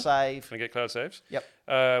cloud online. save. And I get cloud saves. Yep.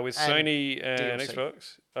 With And Sony and DLC.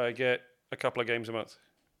 Xbox, I get a couple of games a month.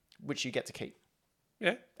 Which you get to keep.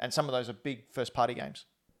 Yeah. And some of those are big first party games.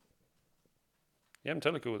 Yeah, I'm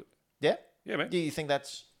totally cool with it. Yeah? Yeah, man. Do you think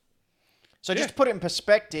that's... So just Yeah. to put it in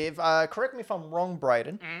perspective, correct me if I'm wrong,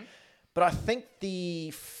 Braden, but I think the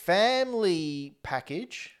family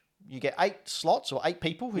package, you get 8 slots or 8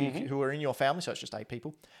 people who are in your family, so it's just 8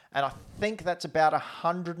 people. And I think that's about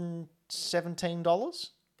 $117.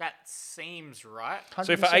 That seems right.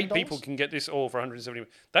 So for 8 $107? people can get this all for 170.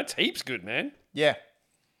 That's heaps good, man. Yeah.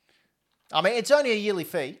 I mean, it's only a yearly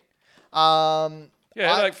fee. Yeah,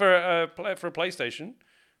 I- like for a PlayStation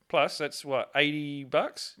Plus, that's what,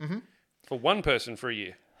 $80 for one person for a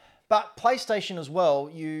year. But PlayStation as well,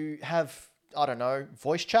 you have, I don't know,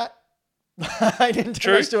 voice chat. I didn't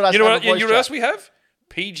True. still has You know to have what? a voice You know what chat. else we have?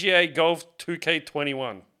 PGA Golf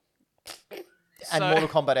 2K21. And So- Mortal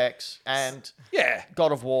Kombat X and Yeah.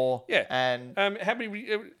 God of War. Yeah. And How many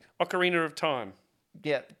Ocarina of Time?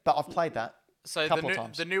 yeah, but I've played that. So Couple of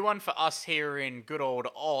times. the new one for us here in good old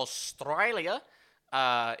Australia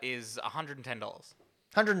is $110.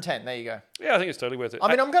 110, there you go. Yeah, I think it's totally worth it. I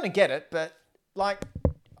mean, I'm going to get it, but like,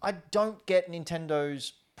 I don't get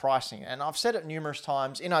Nintendo's pricing. And I've said it numerous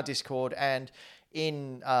times in our Discord and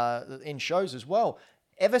in shows as well.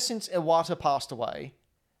 Ever since Iwata passed away,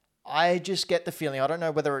 I just get the feeling, I don't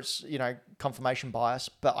know whether it's, confirmation bias,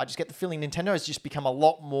 but I just get the feeling Nintendo has just become a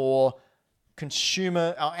lot more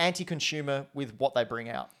anti-consumer with what they bring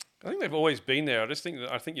out. I think they've always been there. I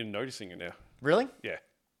think you're noticing it now. Really? Yeah.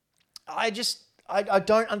 I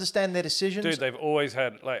don't understand their decisions. Dude, they've always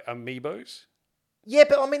had like amiibos. Yeah,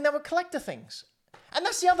 but I mean, they were collector things. And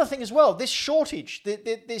that's the other thing as well. This shortage,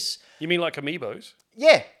 this... You mean like amiibos?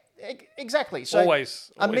 Yeah, exactly. So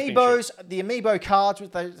Always been Amiibos, the Amiibo cards,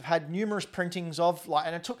 which they've had numerous printings of,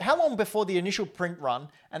 and it took how long before the initial print run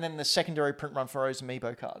and then the secondary print run for those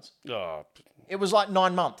Amiibo cards? Oh, It was like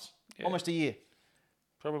 9 months, almost a year.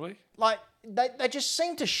 probably. Like, they just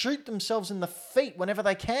seem to shoot themselves in the feet whenever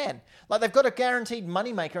they can. Like, they've got a guaranteed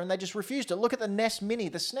moneymaker and they just refused it. Look at the NES Mini,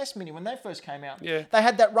 the SNES Mini, when they first came out. Yeah. They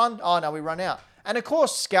had that run. Oh, no, we run out. And, of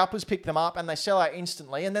course, scalpers pick them up and they sell out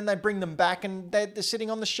instantly. And then they bring them back and they're sitting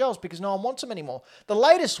on the shelves because no one wants them anymore. The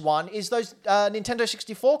latest one is those Nintendo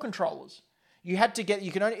 64 controllers. You had to get...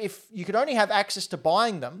 You could only have access to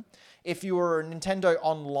buying them if you were a Nintendo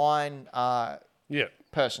Online Yeah.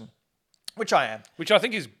 person, which I am. Which I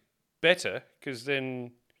think is better because then,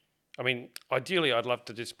 I mean, ideally I'd love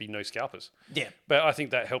to just be no scalpers. Yeah. But I think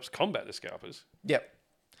that helps combat the scalpers. Yep.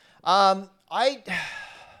 I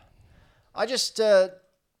just... all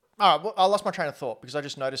right, well, I lost my train of thought because I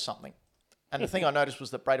just noticed something. And the thing I noticed was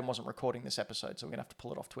that Braden wasn't recording this episode, so we're going to have to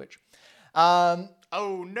pull it off Twitch.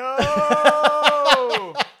 Oh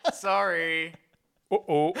no! Sorry.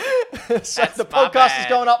 Uh-oh. So That's the my podcast is bad.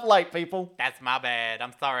 going up late, people. That's my bad.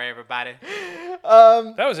 I'm sorry, everybody.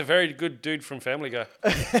 That was a very good dude from Family Guy.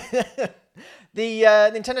 The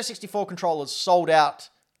Nintendo 64 controllers sold out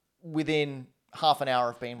within half an hour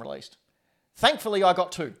of being released. Thankfully, I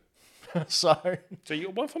got 2. So you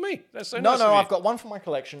got one for me. That's so no, nice of you. I've got one for my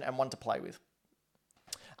collection and one to play with.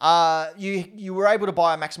 You were able to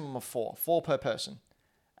buy a maximum of 4 per person,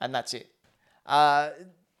 and that's it.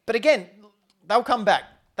 But again, they'll come back.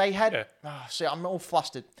 They had... Yeah. Oh, see, I'm all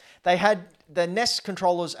flustered. They had the NES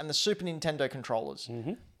controllers and the Super Nintendo controllers.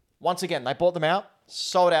 Mm-hmm. Once again, they bought them out,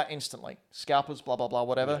 sold out instantly. Scalpers, blah, blah, blah,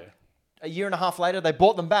 whatever. Yeah. A year and a half later, they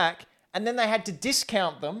bought them back, and then they had to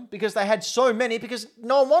discount them because they had so many because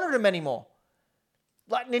no one wanted them anymore.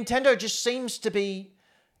 Like, Nintendo just seems to be...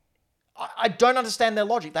 I don't understand their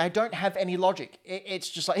logic. They don't have any logic. It's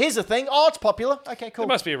just like, here's the thing. Oh, it's popular. Okay, cool.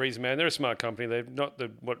 There must be a reason, man. They're a smart company. They're not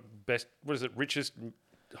the richest,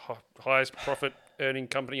 highest profit earning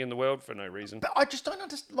company in the world for no reason. But I just don't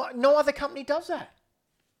understand. Like, no other company does that.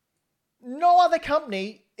 No other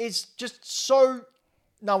company is just so...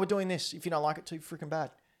 No, we're doing this. If you don't like it, too freaking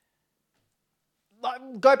bad.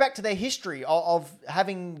 Like, go back to their history of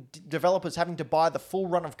having developers having to buy the full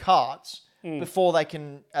run of carts before they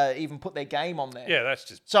can even put their game on there. Yeah, that's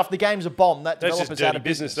just... So if the game's a bomb, that That's developer's just dirty out of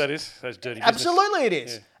business. That is. That's dirty business. Absolutely it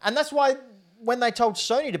is. Yeah. And that's why when they told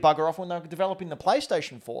Sony to bugger off when they were developing the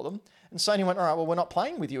PlayStation for them, and Sony went, all right, well, we're not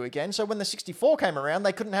playing with you again. So when the 64 came around,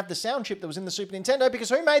 they couldn't have the sound chip that was in the Super Nintendo because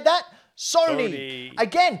who made that? Sony.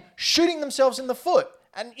 Again, shooting themselves in the foot.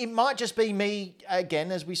 And it might just be me,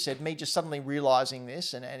 again, as we said, me just suddenly realizing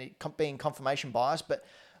this and it being confirmation bias. But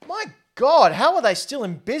my God, how are they still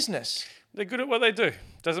in business? They're good at what they do.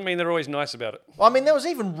 Doesn't mean they're always nice about it. Well, I mean, there was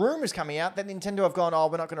even rumors coming out that Nintendo have gone, oh,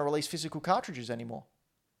 we're not going to release physical cartridges anymore.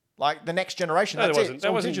 Like the next generation. No, that's that it. wasn't. It's That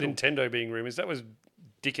all wasn't digital. Nintendo being rumors. That was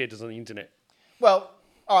dickheads on the internet. Well,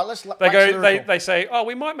 all right, let's... They go. They say, oh,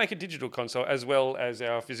 we might make a digital console as well as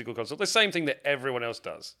our physical console. The same thing that everyone else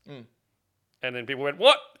does. And then people went,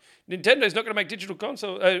 what? Nintendo's not going to make digital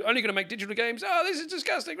console. Only going to make digital games. Oh, this is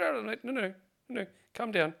disgusting. No.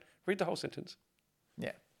 Calm down. Read the whole sentence.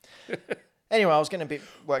 Yeah. Anyway, I was getting a bit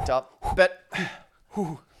worked up. But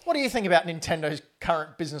what do you think about Nintendo's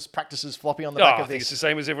current business practices, Floppy, on the back I of think it's this? the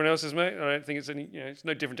same as everyone else's, mate. I don't think it's any. It's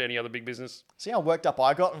no different to any other big business. See how worked up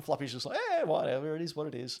I got? And Floppy's just like, whatever, it is what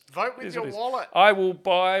it is. Vote with your wallet. I will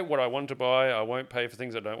buy what I want to buy. I won't pay for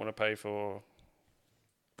things I don't want to pay for.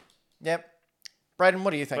 Yep. Braden,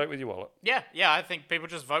 what do you think? Vote with your wallet. Yeah. I think people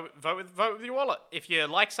just vote with your wallet. If you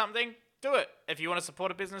like something, do it. If you want to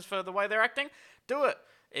support a business for the way they're acting, do it.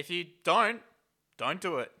 If you don't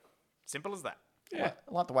do it. Simple as that. Yeah.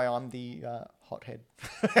 I like the way I'm the hothead.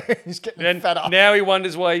 He's getting And fed up. now he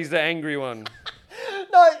wonders why he's the angry one.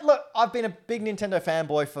 No, look, I've been a big Nintendo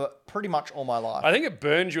fanboy for pretty much all my life. I think it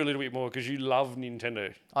burns you a little bit more because you love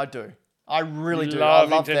Nintendo. I do. I really You do. love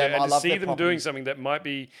I love Nintendo, them. and I to love see their them doing properties. something that might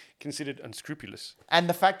be considered unscrupulous. And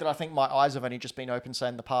the fact that I think my eyes have only just been open, say,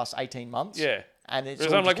 in the past 18 months. Yeah. And it's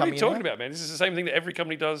Because all I'm just like, what are coming you in talking now. about, man? This is the same thing that every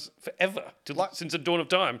company does forever, since the dawn of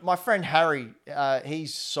time. My friend Harry,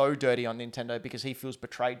 he's so dirty on Nintendo because he feels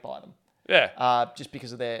betrayed by them. Yeah. Just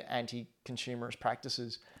because of their anti-consumerist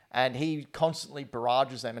practices. And he constantly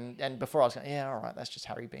barrages them. And before I was going, yeah, all right, that's just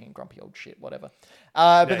Harry being grumpy old shit, whatever.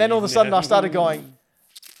 But then all of a sudden I started going,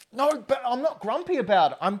 no, but I'm not grumpy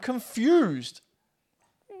about it. I'm confused.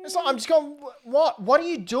 It's like, I'm just going, what? What are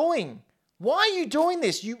you doing? Why are you doing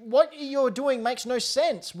this? What you're doing makes no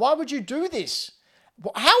sense. Why would you do this?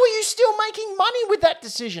 How are you still making money with that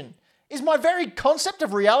decision? Is my very concept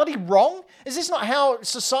of reality wrong? Is this not how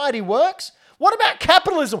society works? What about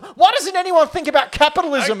capitalism? Why doesn't anyone think about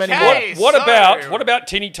capitalism Okay. anymore? Hey, What about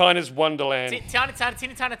Tinny Tina's Wonderland? Tiny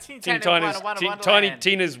Tiny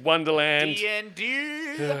Tina's Wonderland.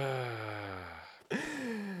 D&D.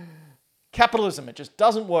 Capitalism, it just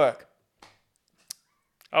doesn't work.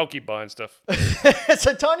 I'll keep buying stuff.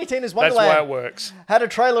 So Tiny Tina's That's Wonderland why it works. had a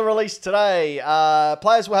trailer released today.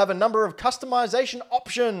 Players will have a number of customization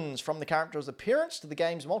options from the character's appearance to the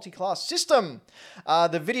game's multi-class system.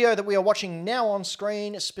 The video that we are watching now on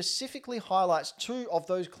screen specifically highlights 2 of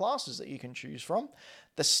those classes that you can choose from.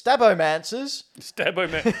 The Stabomancers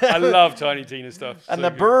Staboman. I love Tiny Tina stuff. and So the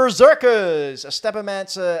good. Berserkers. A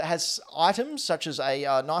Stabomancer has items such as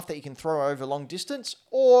a knife that you can throw over long distance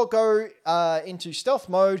or go into stealth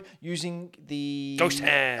mode using the Ghost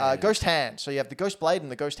hand. Ghost hand. So you have the Ghost Blade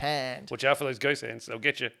and the Ghost Hand. Watch out for those ghost hands. They'll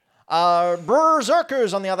get you.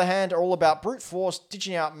 Berserkers, on the other hand, are all about brute force,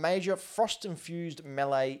 ditching out major frost-infused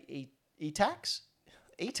melee attacks.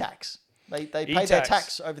 E-tax. They pay their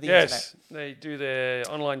tax over the internet. Yes, they do their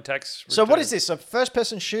online tax. So what return. is this? A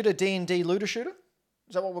first-person shooter, D&D looter shooter?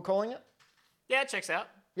 Is that what we're calling it? Yeah, it checks out.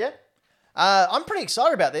 Yeah. I'm pretty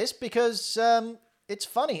excited about this because it's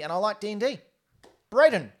funny and I like D&D.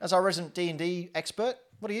 Brayden, as our resident D&D expert,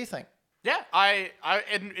 what do you think? Yeah,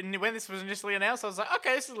 and when this was initially announced, I was like,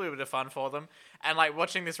 okay, this is a little bit of fun for them. And like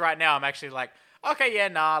watching this right now, I'm actually like, okay, yeah,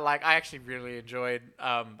 nah, like I actually really enjoyed.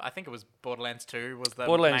 I think it was Borderlands 2 was the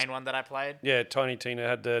Borderlands. main one that I played. Yeah, Tiny Tina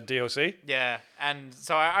had the DLC. Yeah, and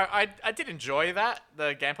so I did enjoy that,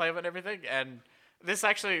 the gameplay of it and everything. And this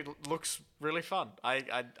actually looks really fun. I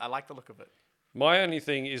like the look of it. My only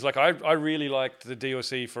thing is, like, I really liked the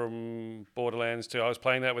DLC from Borderlands 2. I was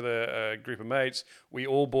playing that with a group of mates. We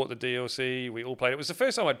all bought the DLC. We all played it. It was the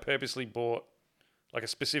first time I'd purposely bought, like, a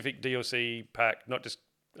specific DLC pack, not just,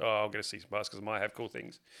 I'll get a season pass because I might have cool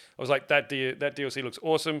things. I was like, that DLC looks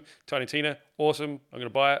awesome. Tiny Tina, awesome. I'm going to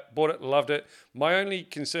buy it. Bought it, loved it. My only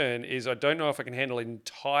concern is I don't know if I can handle an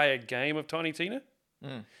entire game of Tiny Tina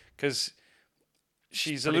because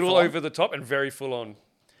she's a little full on. over the top and very full on.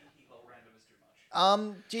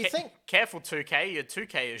 Do you think... Careful, 2K. Your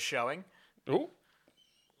 2K is showing. Ooh.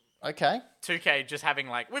 Okay. 2K just having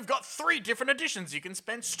like, we've got 3 different editions you can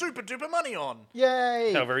spend super duper money on.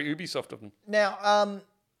 Yay. How very Ubisoft of them. Now,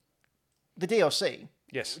 the DLC,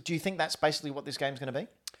 Yes. do you think that's basically what this game's going to be?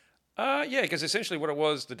 Yeah, because essentially what it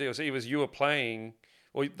was, the DLC, was you were playing,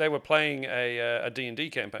 or they were playing a D&D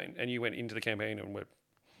campaign, and you went into the campaign and were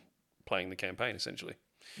playing the campaign, essentially.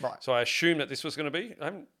 Right. So I assume that this was going to be. I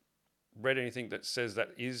haven't read anything that says that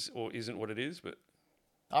is or isn't what it is, but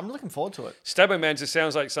I'm looking forward to it. Stabbermans, it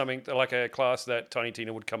sounds like something, like a class that Tiny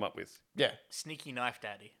Tina would come up with. Yeah. Sneaky Knife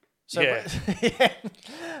Daddy. So, Yeah.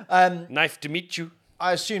 yeah. Nice to meet you.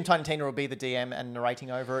 I assume Tiny Tina will be the DM and narrating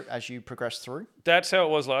over it as you progress through. That's how it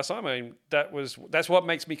was last time. I mean, that's what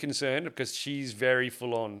makes me concerned because she's very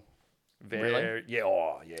full on. Really? Yeah.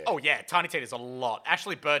 Yeah. Oh yeah, Tiny Tina's a lot.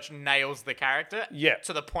 Ashley Birch nails the character. Yeah.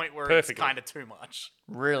 To the point where Perfectly. it's kind of too much.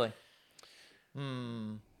 Really?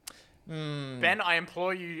 Ben, I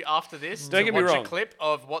implore you after this Don't to get me watch wrong. a clip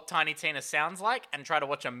of what Tiny Tina sounds like and try to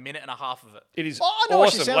watch a minute and a half of it. It is Oh, I know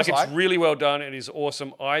what she awesome. sounds Like, like. it's really well done. It is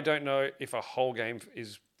awesome. I don't know if a whole game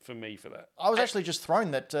is for me for that. I was actually just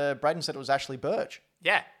thrown that Brayden said it was Ashley Birch.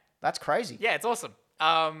 Yeah. That's crazy. Yeah, it's awesome.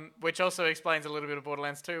 Which also explains a little bit of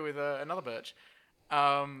Borderlands 2 with another Birch.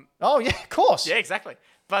 Oh, yeah, of course. Yeah, exactly.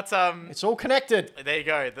 But It's all connected. there you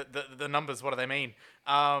go. The numbers, what do they mean?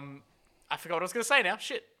 I forgot what I was going to say now.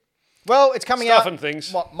 Shit. Well, it's coming Stuff out. and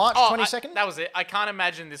things. What, March Oh, 22nd? that was it. I can't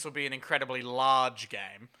imagine this will be an incredibly large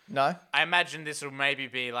game. No. I imagine this will maybe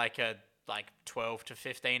be like a 12 to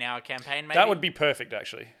 15 hour campaign. Maybe That would be perfect,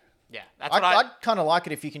 actually. yeah. That's what I'd kind of like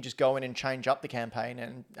it if you can just go in and change up the campaign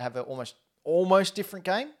and have an almost different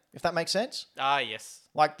game, if that makes sense. yes.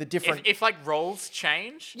 Like the different. If like roles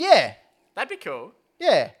change, Yeah. that'd be cool.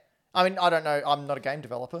 Yeah. I mean, I don't know. I'm not a game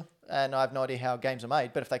developer and I have no idea how games are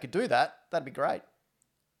made, but if they could do that, that'd be great.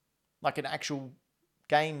 Like an actual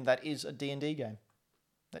game that is a D&D game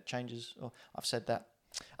that changes. Oh, I've said that.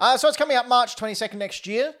 So it's coming out March 22nd next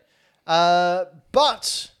year.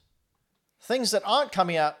 But things that aren't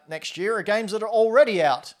coming out next year are games that are already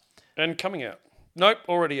out. And coming out. Nope,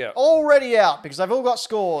 already out. Already out because they've all got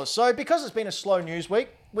scores. So because it's been a slow news week,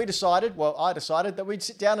 I decided that we'd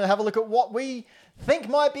sit down and have a look at what we think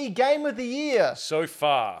might be Game of the Year So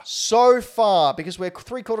far. so far, because we're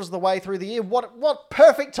 3/4 of the way through the year. What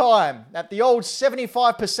perfect time at the old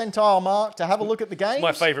 75 percentile mark to have a look at the games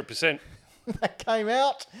My favourite percent. that came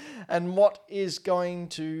out and what is going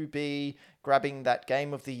to be grabbing that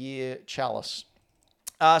Game of the Year chalice.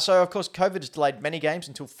 So, of course, COVID has delayed many games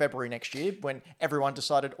until February next year when everyone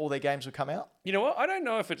decided all their games would come out. You know what? I don't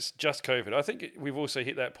know if it's just COVID. I think we've also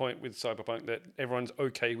hit that point with Cyberpunk that everyone's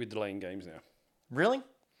okay with delaying games now. Really?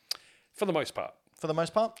 For the most part. For the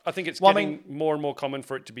most part? I think it's Well, I getting more and more common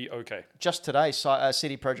for it to be okay. Just today,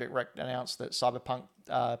 CD Projekt Red announced that Cyberpunk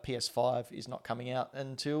PS5 is not coming out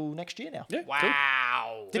until next year now. Yeah. Cool.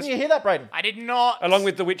 Wow. Didn't you hear that, Brayden? I did not. Along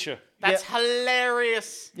with The Witcher. That's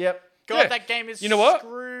hilarious. Yep. God, Yeah. that game is You know what?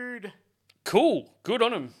 screwed. Cool. Good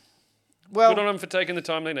on them. Well, Good on them for taking the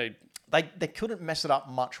time they need. they couldn't mess it up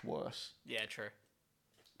much worse. Yeah, true.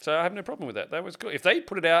 So I have no problem with that. That was good. If they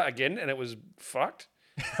put it out again and it was fucked,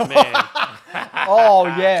 man. Oh,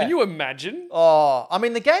 yeah. Can you imagine? Oh, I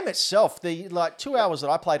mean, the game itself, the 2 hours that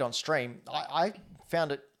I played on stream, I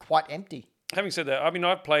found it quite empty. Having said that, I mean,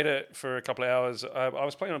 I've played it for a couple of hours. I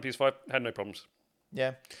was playing on PS5, had no problems.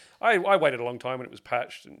 Yeah. I waited a long time when it was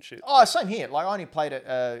patched and shit. Oh, same here. Like, I only played it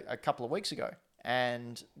a couple of weeks ago,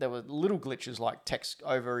 and there were little glitches like text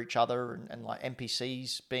over each other and like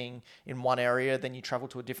NPCs being in one area, then you travel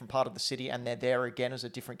to a different part of the city and they're there again as a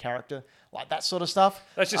different character, like that sort of stuff.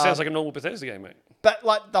 That just sounds like a normal Bethesda game, mate. But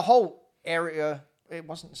like the whole area,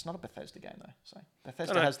 it's not a Bethesda game though. So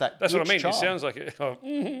Bethesda No, has that. That's what I glitch mean. charm. It sounds like it. Oh,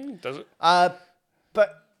 does it?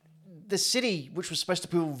 But the city, which was supposed to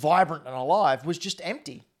feel vibrant and alive, was just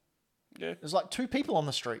empty. Yeah. There's like 2 people on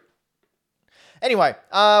the street. Anyway,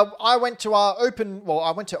 I went to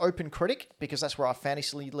Open Critic because that's where our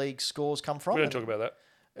Fantasy League scores come from. We don't talk about that.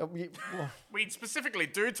 We specifically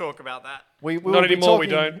do talk about that. We will Not be anymore, we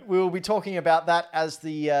talking- don't. We will be talking about that as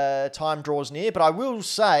the time draws near. But I will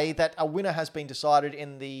say that a winner has been decided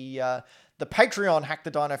in the Patreon Hack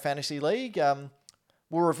the Dino Fantasy League.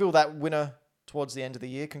 We'll reveal that winner towards the end of the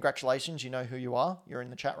year. Congratulations, you know who you are. You're in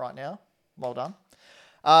the chat right now. Well done.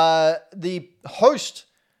 The host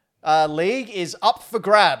league is up for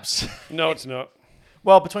grabs. No, it's not.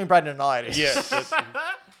 Well, between Braden and I, it is. Yes. that's-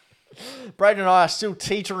 Braden and I are still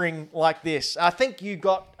teetering like this. I think you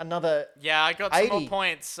got another. Yeah, I got some 80. more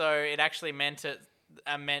points, so it actually meant that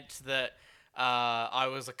I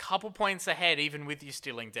was a couple points ahead, even with you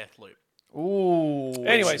stealing Deathloop. Ooh.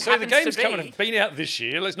 Anyway, so the happens to game's be- been out this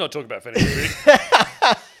year. Let's not talk about Fantasy League.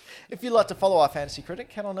 If you'd like to follow our Fantasy Critic,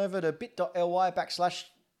 head on over to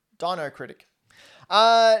bit.ly/Dino Critic.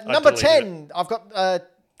 Number deleted 10. I've got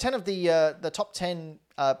 10 of the top 10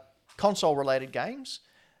 console-related games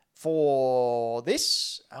for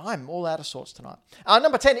this. I'm all out of sorts tonight.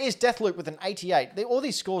 Number 10 is Deathloop with an 88. All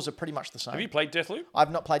these scores are pretty much the same. Have you played Deathloop?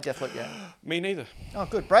 I've not played Deathloop yet. Me neither. Oh,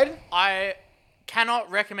 good. Braden? I cannot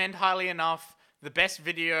recommend highly enough the best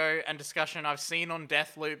video and discussion I've seen on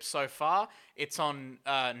Deathloop so far. It's on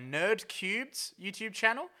NerdCube's YouTube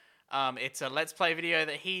channel. It's a Let's Play video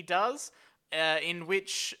that he does, in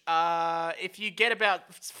which if you get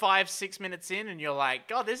about 5-6 minutes in and you're like,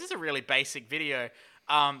 God, this is a really basic video,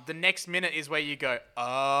 the next minute is where you go,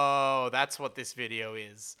 oh, that's what this video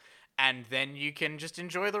is. And then you can just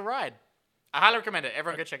enjoy the ride. I highly recommend it.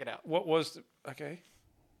 Everyone go check it out. What was... Okay.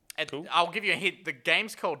 Cool. I'll give you a hint. The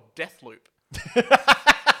game's called Deathloop.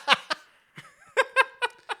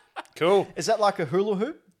 Cool. Is that like a hula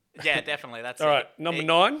hoop? Yeah, definitely. That's All it. right. Number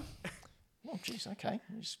 9. Oh, jeez. Okay.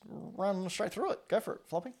 Just run straight through it. Go for it,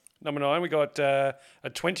 Floppy. Number 9, we got a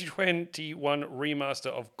 2021 remaster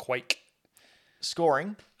of Quake.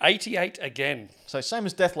 Scoring. 88 again. So same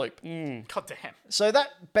as Deathloop. God damn. So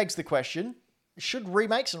that begs the question, should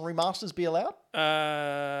remakes and remasters be allowed?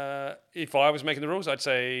 If I was making the rules, I'd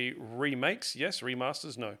say remakes, yes.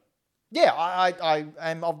 Remasters, no. Yeah, I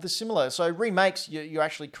am of the similar. So remakes, you're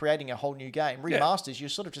actually creating a whole new game. Remasters, you're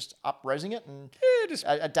sort of just up-resing it and Yeah, just...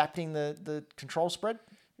 adapting the control spread.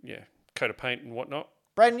 Yeah, coat of paint and whatnot.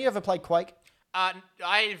 Braden, you ever played Quake?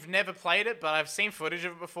 I've never played it, but I've seen footage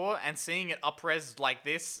of it before, and seeing it up-res like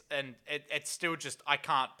this, and it's still just, I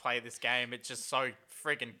can't play this game. It's just so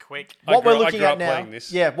friggin' quick. I grew up playing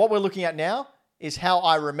this. Yeah, what we're looking at now is how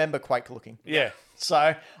I remember Quake looking. Yeah. So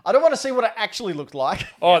I don't want to see what it actually looked like.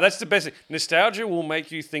 Oh, that's the best thing. Nostalgia will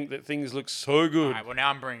make you think that things look so good. All right, well, now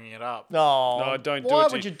I'm bringing it up. No, Don't do it. Why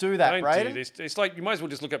to would you do that, Don't Braden? do this. It's like you might as well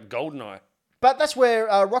just look up GoldenEye. But that's where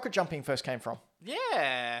rocket jumping first came from.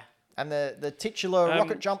 Yeah. And the titular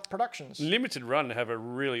Rocket Jump Productions. Limited Run have a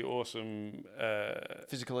really awesome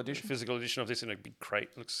Physical edition. physical edition of this in a big crate.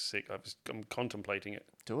 It looks sick. I'm contemplating it.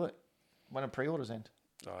 Do it. When do pre-orders end?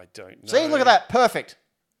 I don't know. See, look at that. Perfect.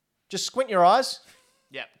 Just squint your eyes.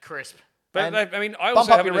 Yep, crisp. But And I mean, I bump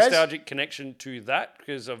also up have a your res. nostalgic connection to that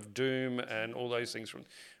because of Doom and all those things from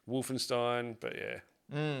Wolfenstein. But yeah.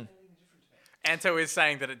 Anto is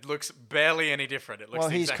saying that it looks barely any different. It looks Well,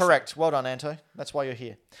 the he's exact correct. Well done, Anto. That's why you're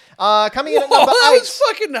here. Coming in at Whoa, number that 8. was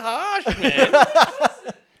fucking harsh, man.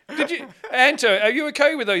 Did you, Anto? Are you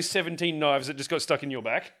okay with those 17 knives that just got stuck in your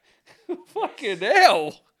back? Fucking hell!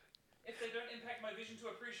 If they don't impact my vision to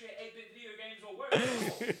appreciate 8-bit video games or worse.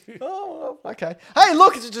 Oh, okay. Hey,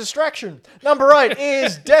 look, it's a distraction. Number 8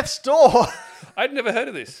 is Death's Door. I'd never heard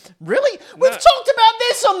of this. Really? We've talked about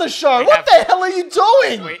this on the show. What have. the hell are you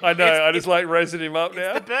doing? Wait, I know. it's- I just like raising him up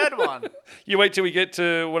now. the bird one. You wait till we get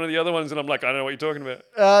to one of the other ones, and I'm like, I don't know what you're talking about.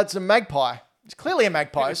 It's a magpie. It's clearly a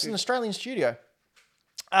magpie. It's an Australian studio.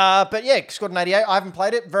 But yeah, it's got an 88. I haven't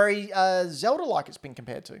played it. Very Zelda-like it's been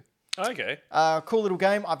compared to. Okay. Cool little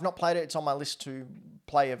game. I've not played it. It's on my list to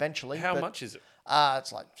play eventually. How but, much is it?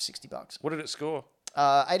 It's like $60. What did it score?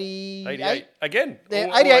 88. 88. Again. Yeah,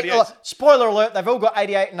 all 88. 88s. Spoiler alert, they've all got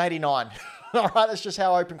 88 and 89. All right, that's just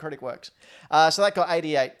how Open Critic works. So that got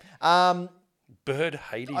 88. Bird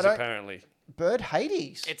Hades, don't- apparently. Bird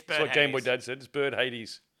Hades. It's bird That's what Game Boy Hades. Dad said. It's Bird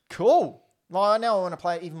Hades. Cool. Well, now I want to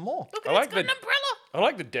play it even more. Look, I it's like got the- an umbrella. I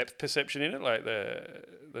like the depth perception in it, like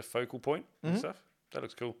the focal point Mm-hmm. and stuff. That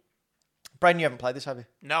looks cool. Braden, you haven't played this, have you?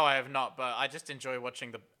 No, I have not, but I just enjoy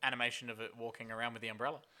watching the animation of it walking around with the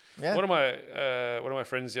umbrella. Yeah. One of my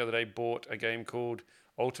friends the other day bought a game called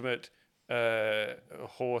Ultimate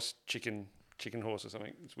Horse Chicken Horse or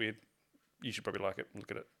something. It's weird. you should probably like it.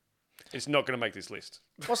 Look at it. It's not going to make this list.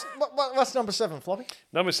 What's number 7, Floppy?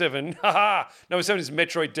 Number 7, Number 7 is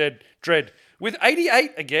Metroid Dread with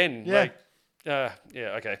 88 again. Yeah.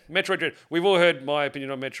 Okay. Metroid Dread. We've all heard my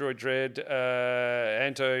opinion on Metroid Dread.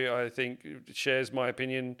 Anto, I think, shares my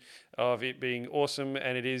opinion of it being awesome,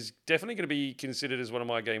 and it is definitely going to be considered as one of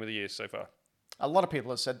my game of the year so far. A lot of people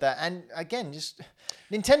have said that, and again, just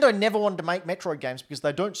Nintendo never wanted to make Metroid games because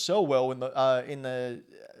they don't sell well in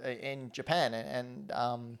Japan and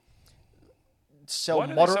sell Why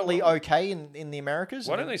don't they sell moderately well? okay in the Americas.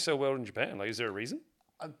 Why don't they sell well in Japan? Like, is there a reason?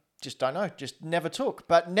 Just don't know. Just never took.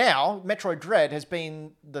 But now Metroid Dread has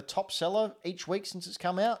been the top seller each week since it's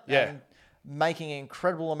come out. Yeah. And making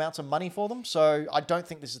incredible amounts of money for them. So I don't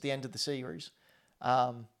think this is the end of the series.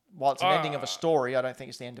 While it's an ending of a story, I don't think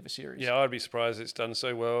it's the end of a series. Yeah, I'd be surprised it's done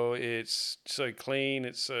so well. It's so clean.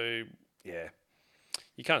 It's so, yeah.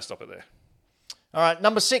 You can't stop it there. All right,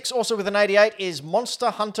 number 6, also with an 88, is Monster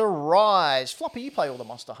Hunter Rise. Floppy, you play all the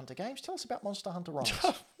Monster Hunter games. Tell us about Monster Hunter Rise.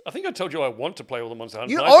 I think I told you I want to play all the Monster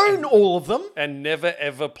Hunter You games own all of them. and never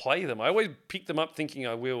ever play them. I always pick them up thinking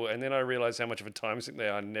I will, and then I realize how much of a time sink they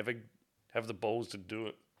are. I never have the balls to do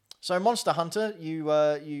it. So Monster Hunter, you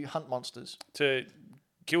hunt monsters. To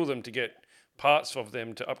kill them, to get parts of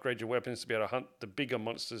them, to upgrade your weapons, to be able to hunt the bigger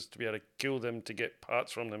monsters, to be able to kill them, to get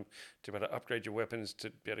parts from them, to be able to upgrade your weapons,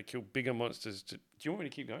 to be able to kill bigger monsters. Do you want me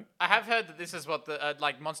to keep going? I have heard that this is what the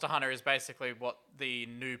Monster Hunter is basically what the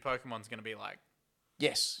new Pokemon's going to be like.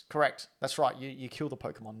 Yes, correct. That's right. You kill the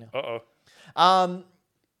Pokemon now. Uh-oh.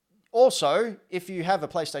 Also, if you have a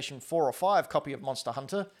PlayStation 4 or 5 copy of Monster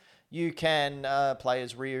Hunter, you can play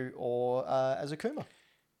as Ryu or as Akuma.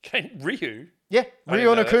 Ryu? Yeah, I Ryu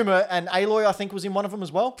and didn't know Akuma, and Aloy, I think, was in one of them as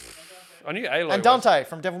well. I knew Aloy And was. Dante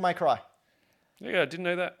from Devil May Cry. Yeah, I didn't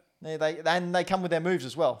know that. They come with their moves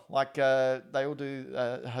as well. Like they all do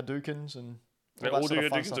Hadoukens and They all that all do sort of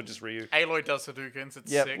fun Hadoukens stuff. or just Ryu? Aloy does Hadoukens. It's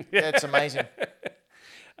Yep, sick. it's amazing.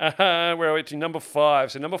 Where are we to? Number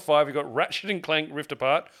 5. So number 5, we got Ratchet and Clank Rift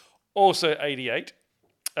Apart, also 88.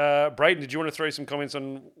 Braden, did you want to throw some comments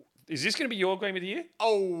on? Is this going to be your game of the year?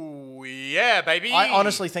 Oh yeah, baby. I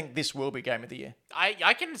honestly think this will be Game of the Year.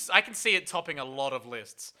 I can see it topping a lot of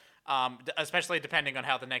lists, especially depending on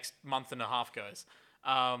how the next month and a half goes.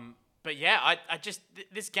 But yeah, I just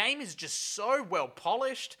this game is just so well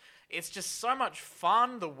polished. It's just so much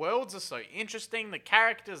fun. The worlds are so interesting. The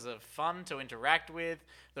characters are fun to interact with.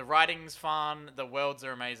 The writing's fun. The worlds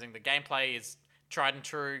are amazing. The gameplay is tried and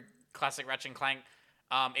true, classic Ratchet and Clank.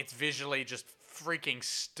 It's visually just freaking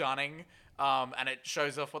stunning. And it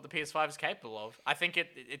shows off what the PS5 is capable of. I think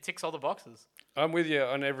it ticks all the boxes. I'm with you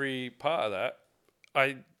on every part of that.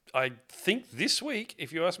 I think this week,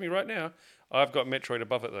 if you ask me right now, I've got Metroid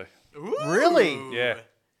above it though. Ooh. Really? Yeah.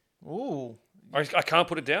 Ooh. I can't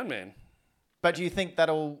put it down, man. But do you think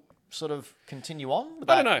that'll sort of continue on? with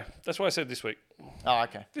I that? don't know. That's why I said this week. Oh,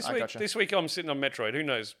 okay. I This gotcha. week I'm sitting on Metroid. Who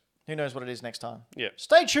knows? Who knows what it is next time? Yeah.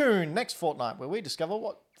 Stay tuned next fortnight where we discover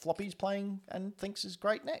what Floppy's playing and thinks is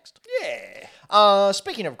great next. Yeah.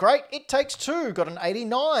 Speaking of great, It Takes Two got an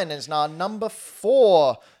 89 and is now number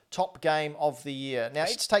 4 top game of the year. Now,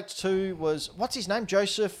 It Takes Two was, what's his name?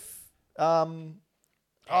 Joseph, the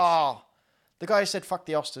guy who said fuck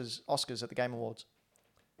the Oscars at the Game Awards.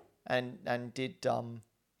 And did,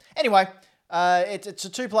 anyway, it's a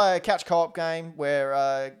 2-player couch co-op game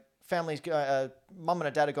where families, mum and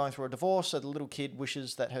a dad are going through a divorce, so the little kid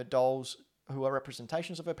wishes that her dolls, who are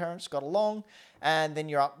representations of her parents, got along, and then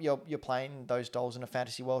you're playing those dolls in a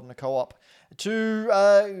fantasy world in a co-op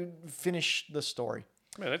to finish the story.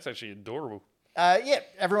 Man, that's actually adorable. Yeah,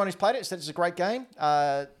 everyone who's played it said it's a great game.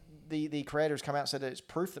 The creator has come out and said that it's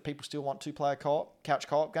proof that people still want 2-player couch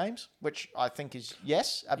co-op games, which I think is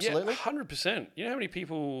yes, absolutely. Yeah, 100%. You know how many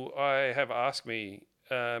people I have asked me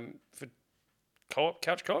for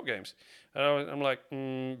couch co-op games? And I'm like,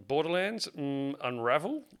 Borderlands,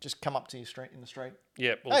 Unravel. Just come up to you in the street.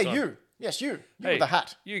 Yeah. all the Hey, time. you. Yes, you. You Hey, with the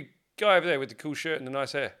hat. You guy over there with the cool shirt and the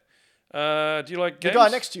nice hair. Do you like The games? guy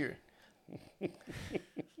next to you.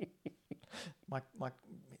 my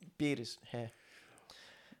beard is hair.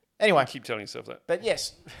 Anyway, Keep telling yourself that. but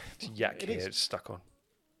yes, Yak It hair is. it's stuck on.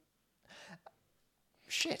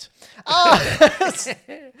 shit. Was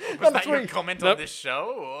Number that your 3. comment Nope. on this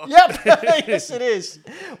show? Or? Yep. Yes, it is.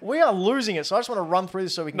 We are losing it, so I just want to run through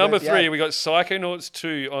this so we can Number go to the 3, ad. we got Psychonauts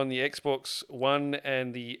 2 on the Xbox One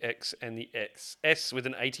and the X and the S with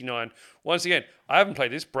an 89. Once again, I haven't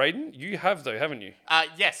played this. Braden, you have though, haven't you?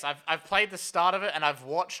 Yes, I've played the start of it and I've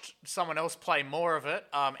watched someone else play more of it.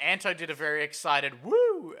 Anto did a very excited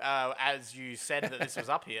woo as you said that this was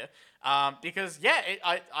up here. Because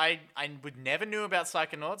I would never knew about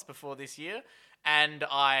Psychonauts before this year, and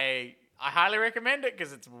I highly recommend it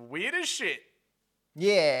because it's weird as shit.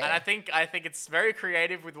 Yeah. And I think it's very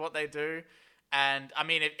creative with what they do. And I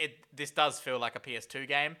mean, this does feel like a PS2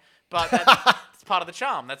 game, but that's part of the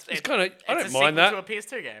charm. It's kinda- I don't a mind sequel that. to a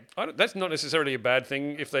PS2 game. That's not necessarily a bad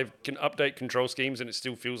thing if they can update control schemes and it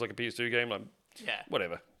still feels like a PS2 game. Like, Yeah.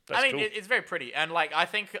 whatever. That's I mean, cool. it's very pretty, and like I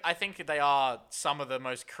think they are some of the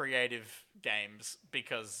most creative games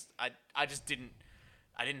because I just didn't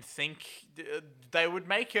think they would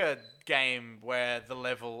make a game where the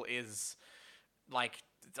level is like,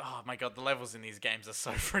 oh my god, the levels in these games are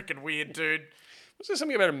so freaking weird, dude. Was there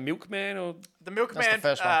something about a milkman or? The Milkman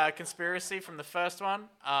first one. conspiracy from the first one.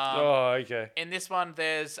 Oh, okay. In this one,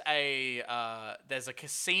 there's a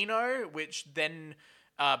casino which then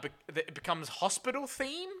it becomes hospital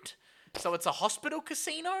themed. So it's a hospital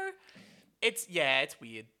casino. It's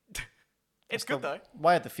weird. It's good though.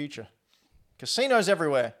 Way of the future. Casinos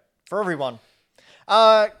everywhere for everyone.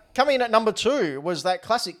 Coming in at number 2 was that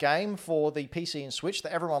classic game for the PC and Switch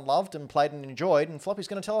that everyone loved and played and enjoyed, and Floppy's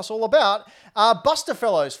going to tell us all about. Buster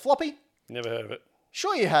Fellows. Floppy, Never heard of it.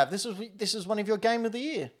 sure you have. This is one of your game of the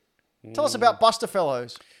year. Tell us about Buster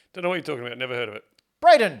Fellows. Don't know what you're talking about. Never heard of it.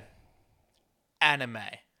 Brayden, Anime.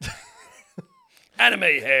 Anime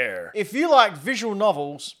hair. if you like visual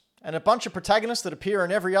novels and a bunch of protagonists that appear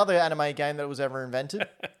in every other anime game that was ever invented,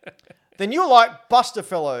 then you'll like Buster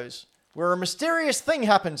Fellows, where a mysterious thing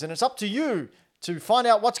happens and it's up to you to find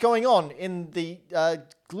out what's going on in the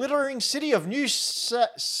glittering city of New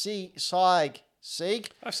Sieg.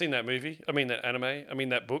 I've seen that movie. I mean that anime. I mean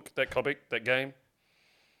that book, that comic, that game.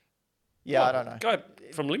 Yeah, I don't know. Guy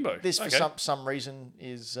from Limbo. This, for Okay. some reason,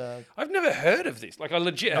 is... I've never heard of this. Like, I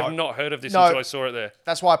legit have not heard of this No. until I saw it there.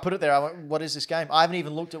 That's why I put it there. I went, what is this game? I haven't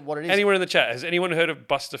even looked at what it is. Anyone in the chat, has anyone heard of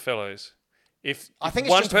Buster Fellows? I think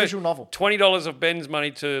it's just a visual novel. $20 of Ben's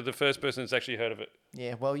money to the first person that's actually heard of it.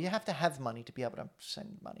 Yeah, well, you have to have money to be able to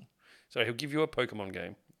send money. So he'll give you a Pokemon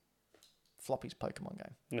game. Floppy's Pokemon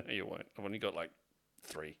game. No, you won't. I've only got like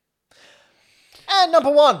 3. And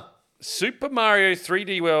number 1. Super Mario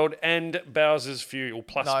 3D World and Bowser's Fury, or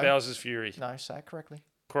plus No. Bowser's Fury. No, say it correctly.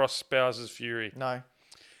 Cross Bowser's Fury, No,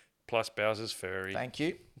 plus Bowser's Furry. thank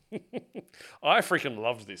you. I freaking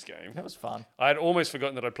loved this game. That was fun. I had almost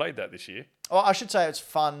forgotten that I played that this year. Well, I should say it's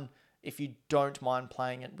fun if you don't mind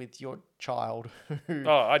playing it with your child.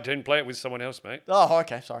 Oh, I didn't play it with someone else, mate. Oh,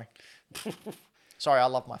 okay, sorry. Sorry, I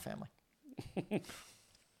love my family.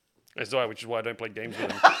 As do I, which is why I don't play games with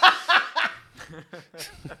them.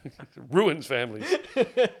 Ruins families.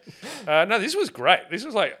 No, this was great. This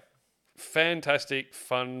was like fantastic,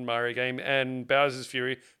 fun Mario game, and Bowser's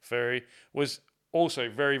Furry was also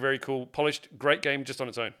very, very cool, polished, great game just on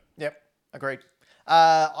its own. Yep, agreed.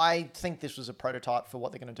 I think this was a prototype for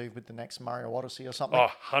what they're going to do with the next Mario Odyssey or something. Oh,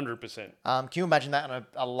 100%. Can you imagine that in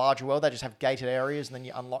a larger world? They just have gated areas and then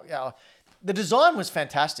you unlock... the design was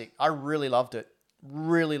fantastic. I really loved it.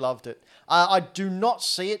 Really loved it. I do not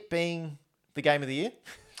see it being the game of the year.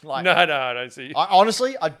 Like, No, I don't see.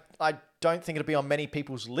 honestly, I don't think it'll be on many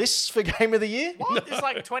people's lists for game of the year. What? It's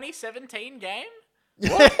like 2017 game?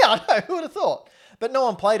 Yeah, I know. Who would have thought? But no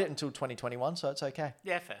one played it until 2021, so it's okay.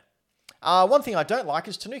 Yeah, fair. One thing I don't like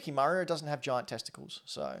is Tanuki Mario doesn't have giant testicles.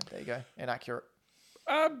 So there you go. Inaccurate.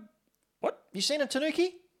 What? You seen a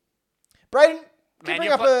Tanuki? Brayden, can you Man, bring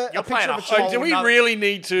you're up pla- a you're picture playing of a a whole child? Do we nother- really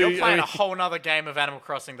need to? You're playing I a whole nother game of Animal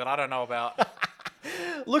Crossing that I don't know about.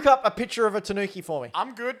 Look up a picture of a Tanuki for me.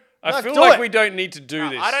 I'm good. I No, feel do like it. we don't need to do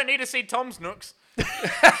this. I don't need to see Tom's nooks. I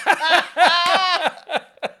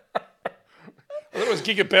thought it was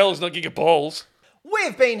Giga Bells, not Giga Balls.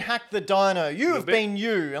 We've been Hack the Dino. You have been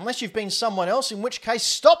you. Unless you've been someone else, in which case,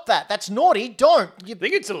 stop that. That's naughty. Don't. You I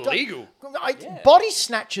think it's illegal. Body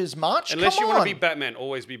snatchers, March. Unless Come you on. want to be Batman,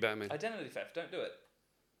 always be Batman. Identity theft, don't do it.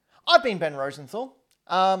 I've been Ben Rosenthal.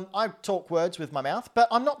 I talk words with my mouth, but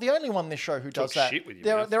I'm not the only one in this show who does that. shit with your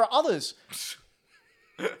there, mouth. there are others.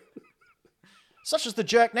 Such as the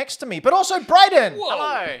jerk next to me, but also Brayden.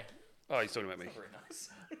 Hello. Oh, he's talking about me. Very nice.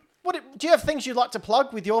 Do you have things you'd like to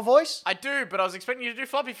plug with your voice? I do, but I was expecting you to do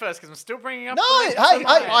Floppy first because I'm still bringing up. No, the link hey, to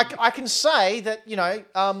mine. I can say that,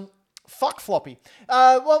 fuck Floppy.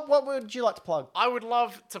 What would you like to plug? I would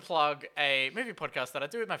love to plug a movie podcast that I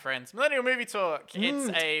do with my friends, Millennial Movie Talk. It's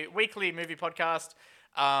a weekly movie podcast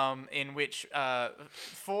in which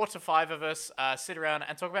 4 to 5 of us sit around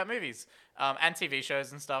and talk about movies. and TV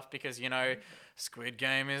shows and stuff because, you know, Squid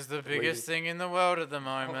Game is the biggest thing in the world at the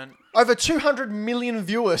moment. Over 200 million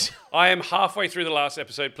viewers. I am halfway through the last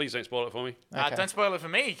episode. Please don't spoil it for me. Okay. Don't spoil it for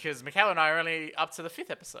me because Michaela and I are only up to the 5th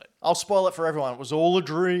episode. I'll spoil it for everyone. It was all a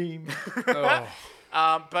dream.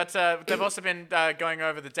 But they've also been going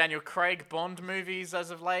over the Daniel Craig Bond movies as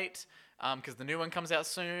of late because the new one comes out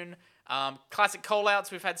soon. Classic call-outs,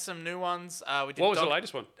 we've had some new ones. We did What was the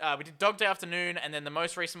latest one? We did Dog Day Afternoon, and then the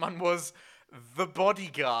most recent one was The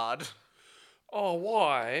Bodyguard. Oh,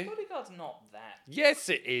 why? Bodyguard's not that. Yes,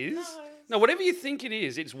 it is. No, whatever you think it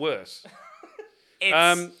is, it's worse.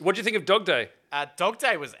 It's, What do you think of Dog Day? Dog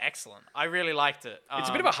Day was excellent. I really liked it. It's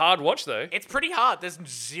a bit of a hard watch, though. It's pretty hard. There's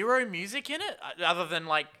zero music in it, other than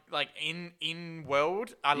like in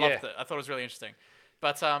world. I loved it. I thought it was really interesting.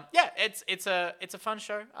 But yeah, it's a fun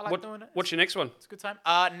show. I like doing it. What's your next one? It's a good time.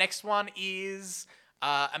 Next one is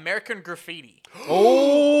American Graffiti.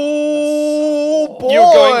 Oh, boy.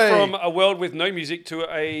 You're going from a world with no music to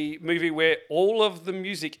a movie where all of the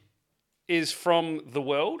music is from the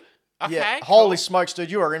world. Okay. Yeah, cool. holy smokes, dude.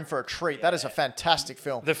 You are in for a treat. That is a fantastic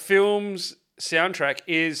film. The film's soundtrack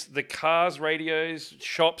is the cars, radios,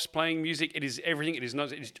 shops playing music. It is everything. It is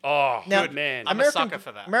not. It's, Now, good man. I'm a sucker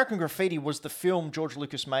for that. American Graffiti was the film George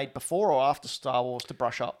Lucas made before or after Star Wars to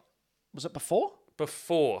brush up? Was it before?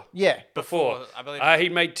 Before. Yeah. Before. I believe. He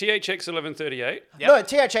made THX 1138. Yep. No,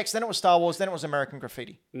 THX, then it was Star Wars, then it was American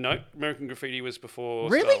Graffiti. No, American Graffiti was before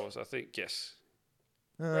Really? Star Wars, I think. Yes.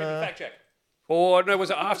 Raven, fact check. Or no,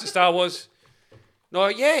 was it after Star Wars? No,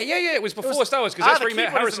 yeah. It was before Star Wars because that's the where he met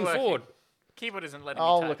keyboard Harrison isn't working. Ford. Keyboard isn't letting me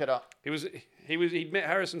I'll type. look it up. He'd met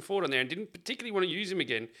Harrison Ford on there and didn't particularly want to use him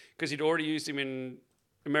again because he'd already used him in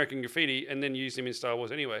American Graffiti and then used him in Star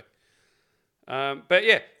Wars anyway. But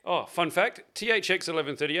yeah, fun fact, THX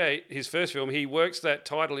 1138, his first film, he works that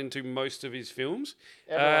title into most of his films.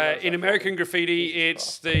 Everyone knows In that American fucking Graffiti, Jesus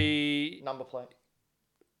it's Christ. the... Number plate.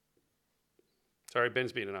 Sorry,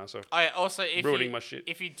 Ben's being an arsehole. I also if Ruining you, my shit.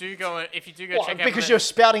 If you do go What, check out because the- you're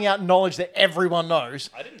spouting out knowledge that everyone knows.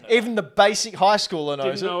 I didn't know Even the basic high schooler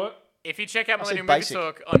knows Didn't know it. If you check out I said Millennium Movie basic.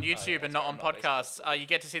 Talk on YouTube and not on podcasts, you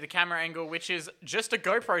get to see the camera angle, which is just a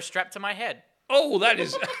GoPro strapped to my head. Oh, that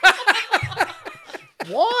is...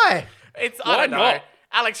 Why? It's Why I don't know. not?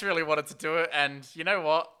 Alex really wanted to do it, and you know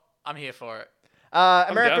what? I'm here for it.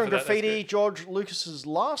 American down for that, that's Graffiti, good. George Lucas's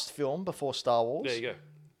last film before Star Wars. There you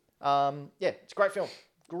go. Yeah, it's a great film.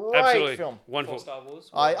 Great Absolutely. film. Wonderful. Before Star Wars.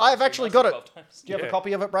 I've actually got it. 12 times. Do you have Yeah. a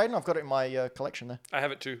copy of it, Braden? I've got it in my collection there. I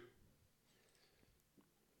have it too.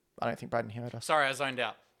 I don't think Braden heard us. Sorry, I zoned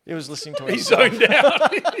out. He was listening to it. He zoned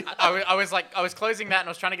out. I was closing that and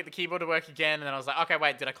I was trying to get the keyboard to work again, and then I was like, okay,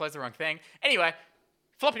 wait, did I close the wrong thing? Anyway,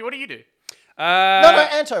 Floppy, what do you do? No,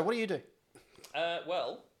 Anto, what do you do?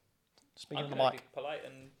 Well, Speaking I'm of the going to mic. be polite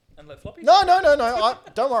and let Floppy. No.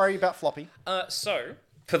 Don't worry about Floppy. So,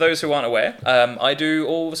 for those who aren't aware, I do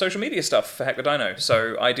all the social media stuff for Hack the Dino.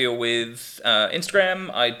 So I deal with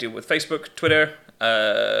Instagram, I deal with Facebook, Twitter.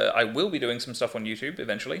 I will be doing some stuff on YouTube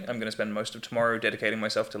eventually. I'm going to spend most of tomorrow dedicating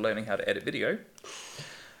myself to learning how to edit video.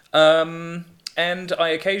 And I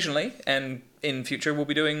occasionally, and in future, will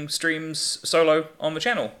be doing streams solo on the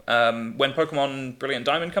channel. When Pokemon Brilliant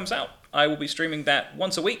Diamond comes out, I will be streaming that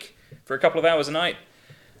once a week for a couple of hours a night.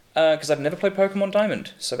 Because I've never played Pokemon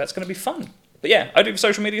Diamond, so that's going to be fun. But yeah, I do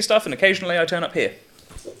social media stuff, and occasionally I turn up here.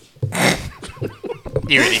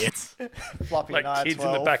 You idiots. Floppy Like and I kids at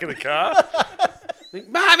 12. in the back of the car.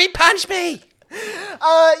 Mommy, punch me!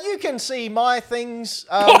 You can see my things.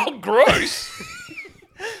 Oh, gross!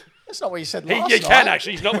 That's not what you said you last night. can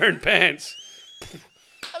actually. He's not wearing pants.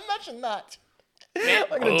 Imagine that. Ben,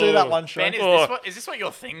 I'm going to do that one, Ben, Sean. is this what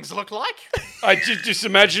your things look like? I just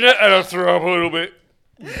imagine it and I'll throw up a little bit.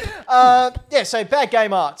 Yeah, so Bad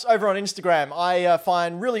Game Arts over on Instagram. I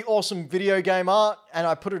find really awesome video game art and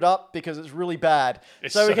I put it up because it's really bad.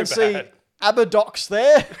 It's so we so can see bad. Abadox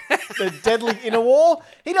there, the deadly inner war.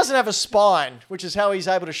 He doesn't have a spine, which is how he's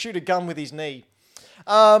able to shoot a gun with his knee.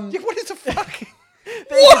 What is the fuck?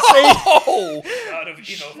 There you can see, Oh! Out of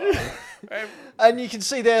Innova. and you can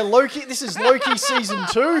see there Loki. This is Loki season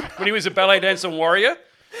 2. When he was a ballet dancer warrior.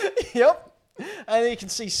 Yep. And then you can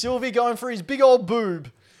see Sylvie going for his big old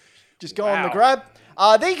boob. Just go on the Wow. grab.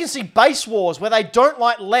 Then you can see Base Wars, where they don't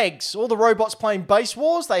like legs. All the robots playing Base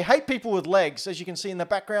Wars, they hate people with legs, as you can see in the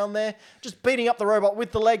background there. Just beating up the robot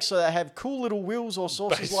with the legs so they have cool little wheels or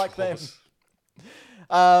saucers Base like Wars.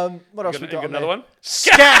 them. What else we You got got on another there? one?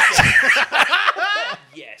 Scat!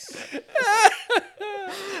 Yes.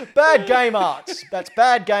 Bad Game Arts. That's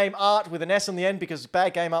Bad Game Art with an S on the end because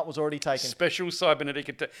Bad Game Art was already taken. Special cybernetic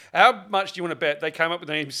attack. How much do you want to bet they came up with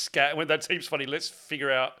the name Scat and went, that seems funny, let's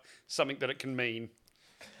figure out something that it can mean.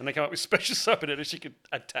 And they come up with special subordinate she could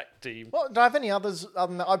attack team. Well, do I have any others?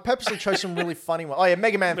 I purposely chose some really funny ones. Oh yeah,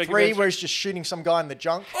 Mega Man 3, where he's just shooting some guy in the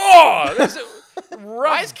junk. Oh, that's a Why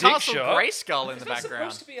rough is dick Castle shot. Grayskull in the Is that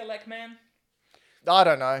background? supposed to be a Lek Man? I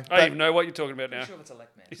don't know. I but- don't even know what you're talking about now. I'm sure it's a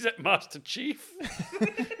Lek Man. Is that Master Chief?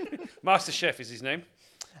 Master Chef is his name.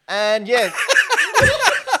 And yeah,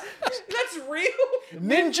 That's real?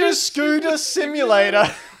 Ninja Scooter Simulator.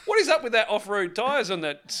 What is up with that off-road tires on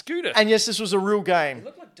that scooter? And yes, this was a real game.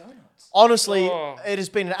 Look like donuts. Honestly, Oh. it has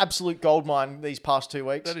been an absolute goldmine these past 2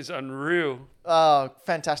 weeks. That is unreal. Oh,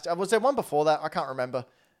 fantastic. Was there one before that? I can't remember.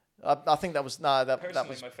 I think that was... No, that Personally,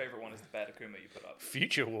 was my favourite one is the Bad Akuma you put up.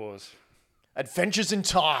 Future Wars. Adventures in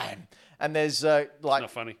Time. And there's like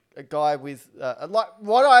Not funny. a guy with... like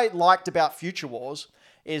what I liked about Future Wars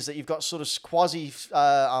is that you've got sort of quasi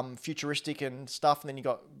futuristic and stuff, and then you've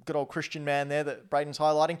got good old Christian man there that Braden's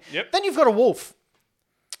highlighting. Yep. Then you've got a wolf.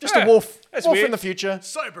 Just Yeah, a wolf. that's Wolf weird. in the future.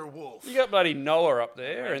 Cyber Wolf. You got bloody Noah up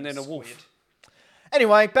there, and then a wolf. Squid.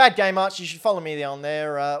 Anyway, Bad Game Arts, you should follow me on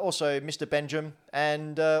there. Also, Mr. Benjamin,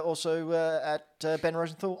 and also at Ben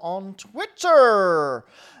Rosenthal on Twitter.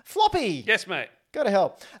 Floppy, Yes, mate. go to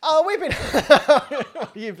hell. We've been...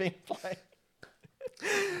 You've been playing...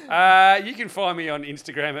 You can find me on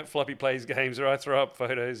Instagram at Floppy Plays Games, where I throw up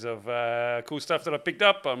photos of cool stuff that I picked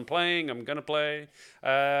up, I'm playing, I'm going to play.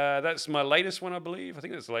 That's my latest one, I believe. I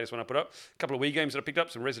think that's the latest one I put up. A couple of Wii games that I picked up,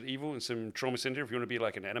 some Resident Evil and some Trauma Center, if you want to be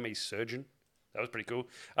like an anime surgeon. That was pretty cool.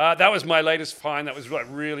 That was my latest find. That was like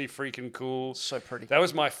really freaking cool. So pretty. That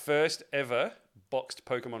was my first ever boxed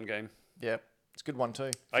Pokemon game. Yeah, it's a good one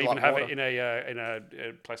too. I If you even like have water. it in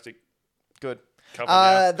a plastic Good. cover now.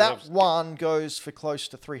 'cause I That was- one goes for close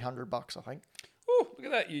to $300, I think. Ooh, look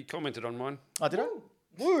at that. You commented on mine. I did it?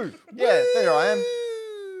 Woo! Yeah, there I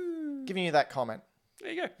am. Giving you that comment.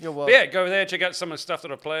 There you go. You're But welcome. yeah, go over there, check out some of the stuff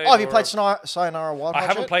that I played. Oh, have you or- played Sayonara Wild I Hearts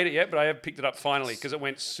haven't yet? played it yet, but I have picked it up finally because it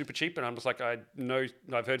went super cheap, and I'm just like, I've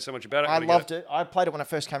heard so much about it. I loved it. I played it when it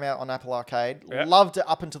first came out on Apple Arcade. Yeah. Loved it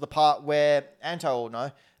up until the part where Anto will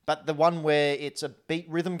know, but the one where it's a beat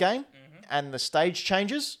rhythm game and the stage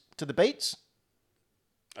changes to the beats.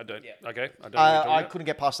 I don't. Yeah. Okay, I don't. know what you're talking I about. couldn't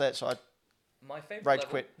get past that, so I My favourite Rage level,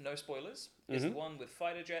 quit. no spoilers, is the one with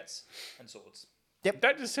fighter jets and swords.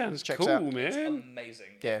 That just sounds Checks cool, out. man.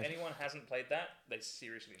 Amazing. Yeah. If anyone hasn't played that, they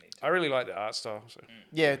seriously need to. I really like the art style. So.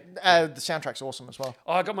 yeah. The soundtrack's awesome as well.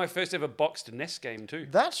 Oh, I got my first ever boxed NES game too.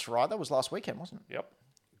 That's right. That was last weekend, wasn't it? Yep.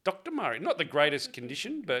 Dr. Mario. Not the greatest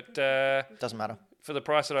condition, but Doesn't matter. for the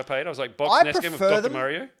price that I paid, I was like, boxed I NES game of prefer Dr. them.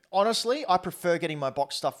 Mario. Honestly, I prefer getting my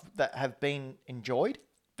box stuff that have been enjoyed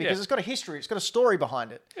because Yeah. it's got a history, it's got a story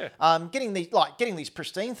behind it. Yeah. Getting these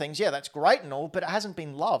pristine things, yeah, that's great and all, but it hasn't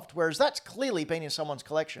been loved. Whereas that's clearly been in someone's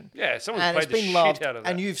collection. Yeah, someone's and played it's the been shit loved, out of that.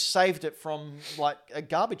 and you've saved it from like a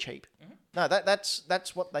garbage heap. No,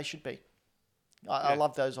 that's what they should be. I Yeah.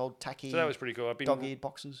 love those old tacky, So that was pretty cool. I've been dog-eared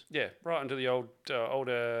boxes. yeah, right into the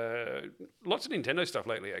older lots of Nintendo stuff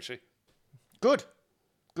lately actually. Good.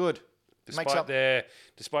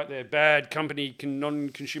 Despite their bad company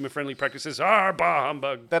non-consumer friendly practices, bah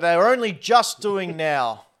humbug. That they're only just doing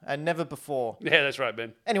now and never before. Yeah, that's right,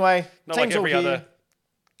 Ben. Anyway, Not team's like every all here. other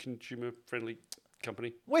consumer friendly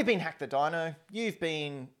company. We've been Hack the Dino. You've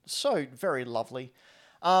been so very lovely.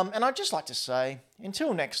 And I'd just like to say,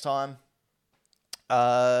 until next time,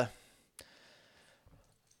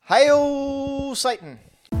 Hail Satan.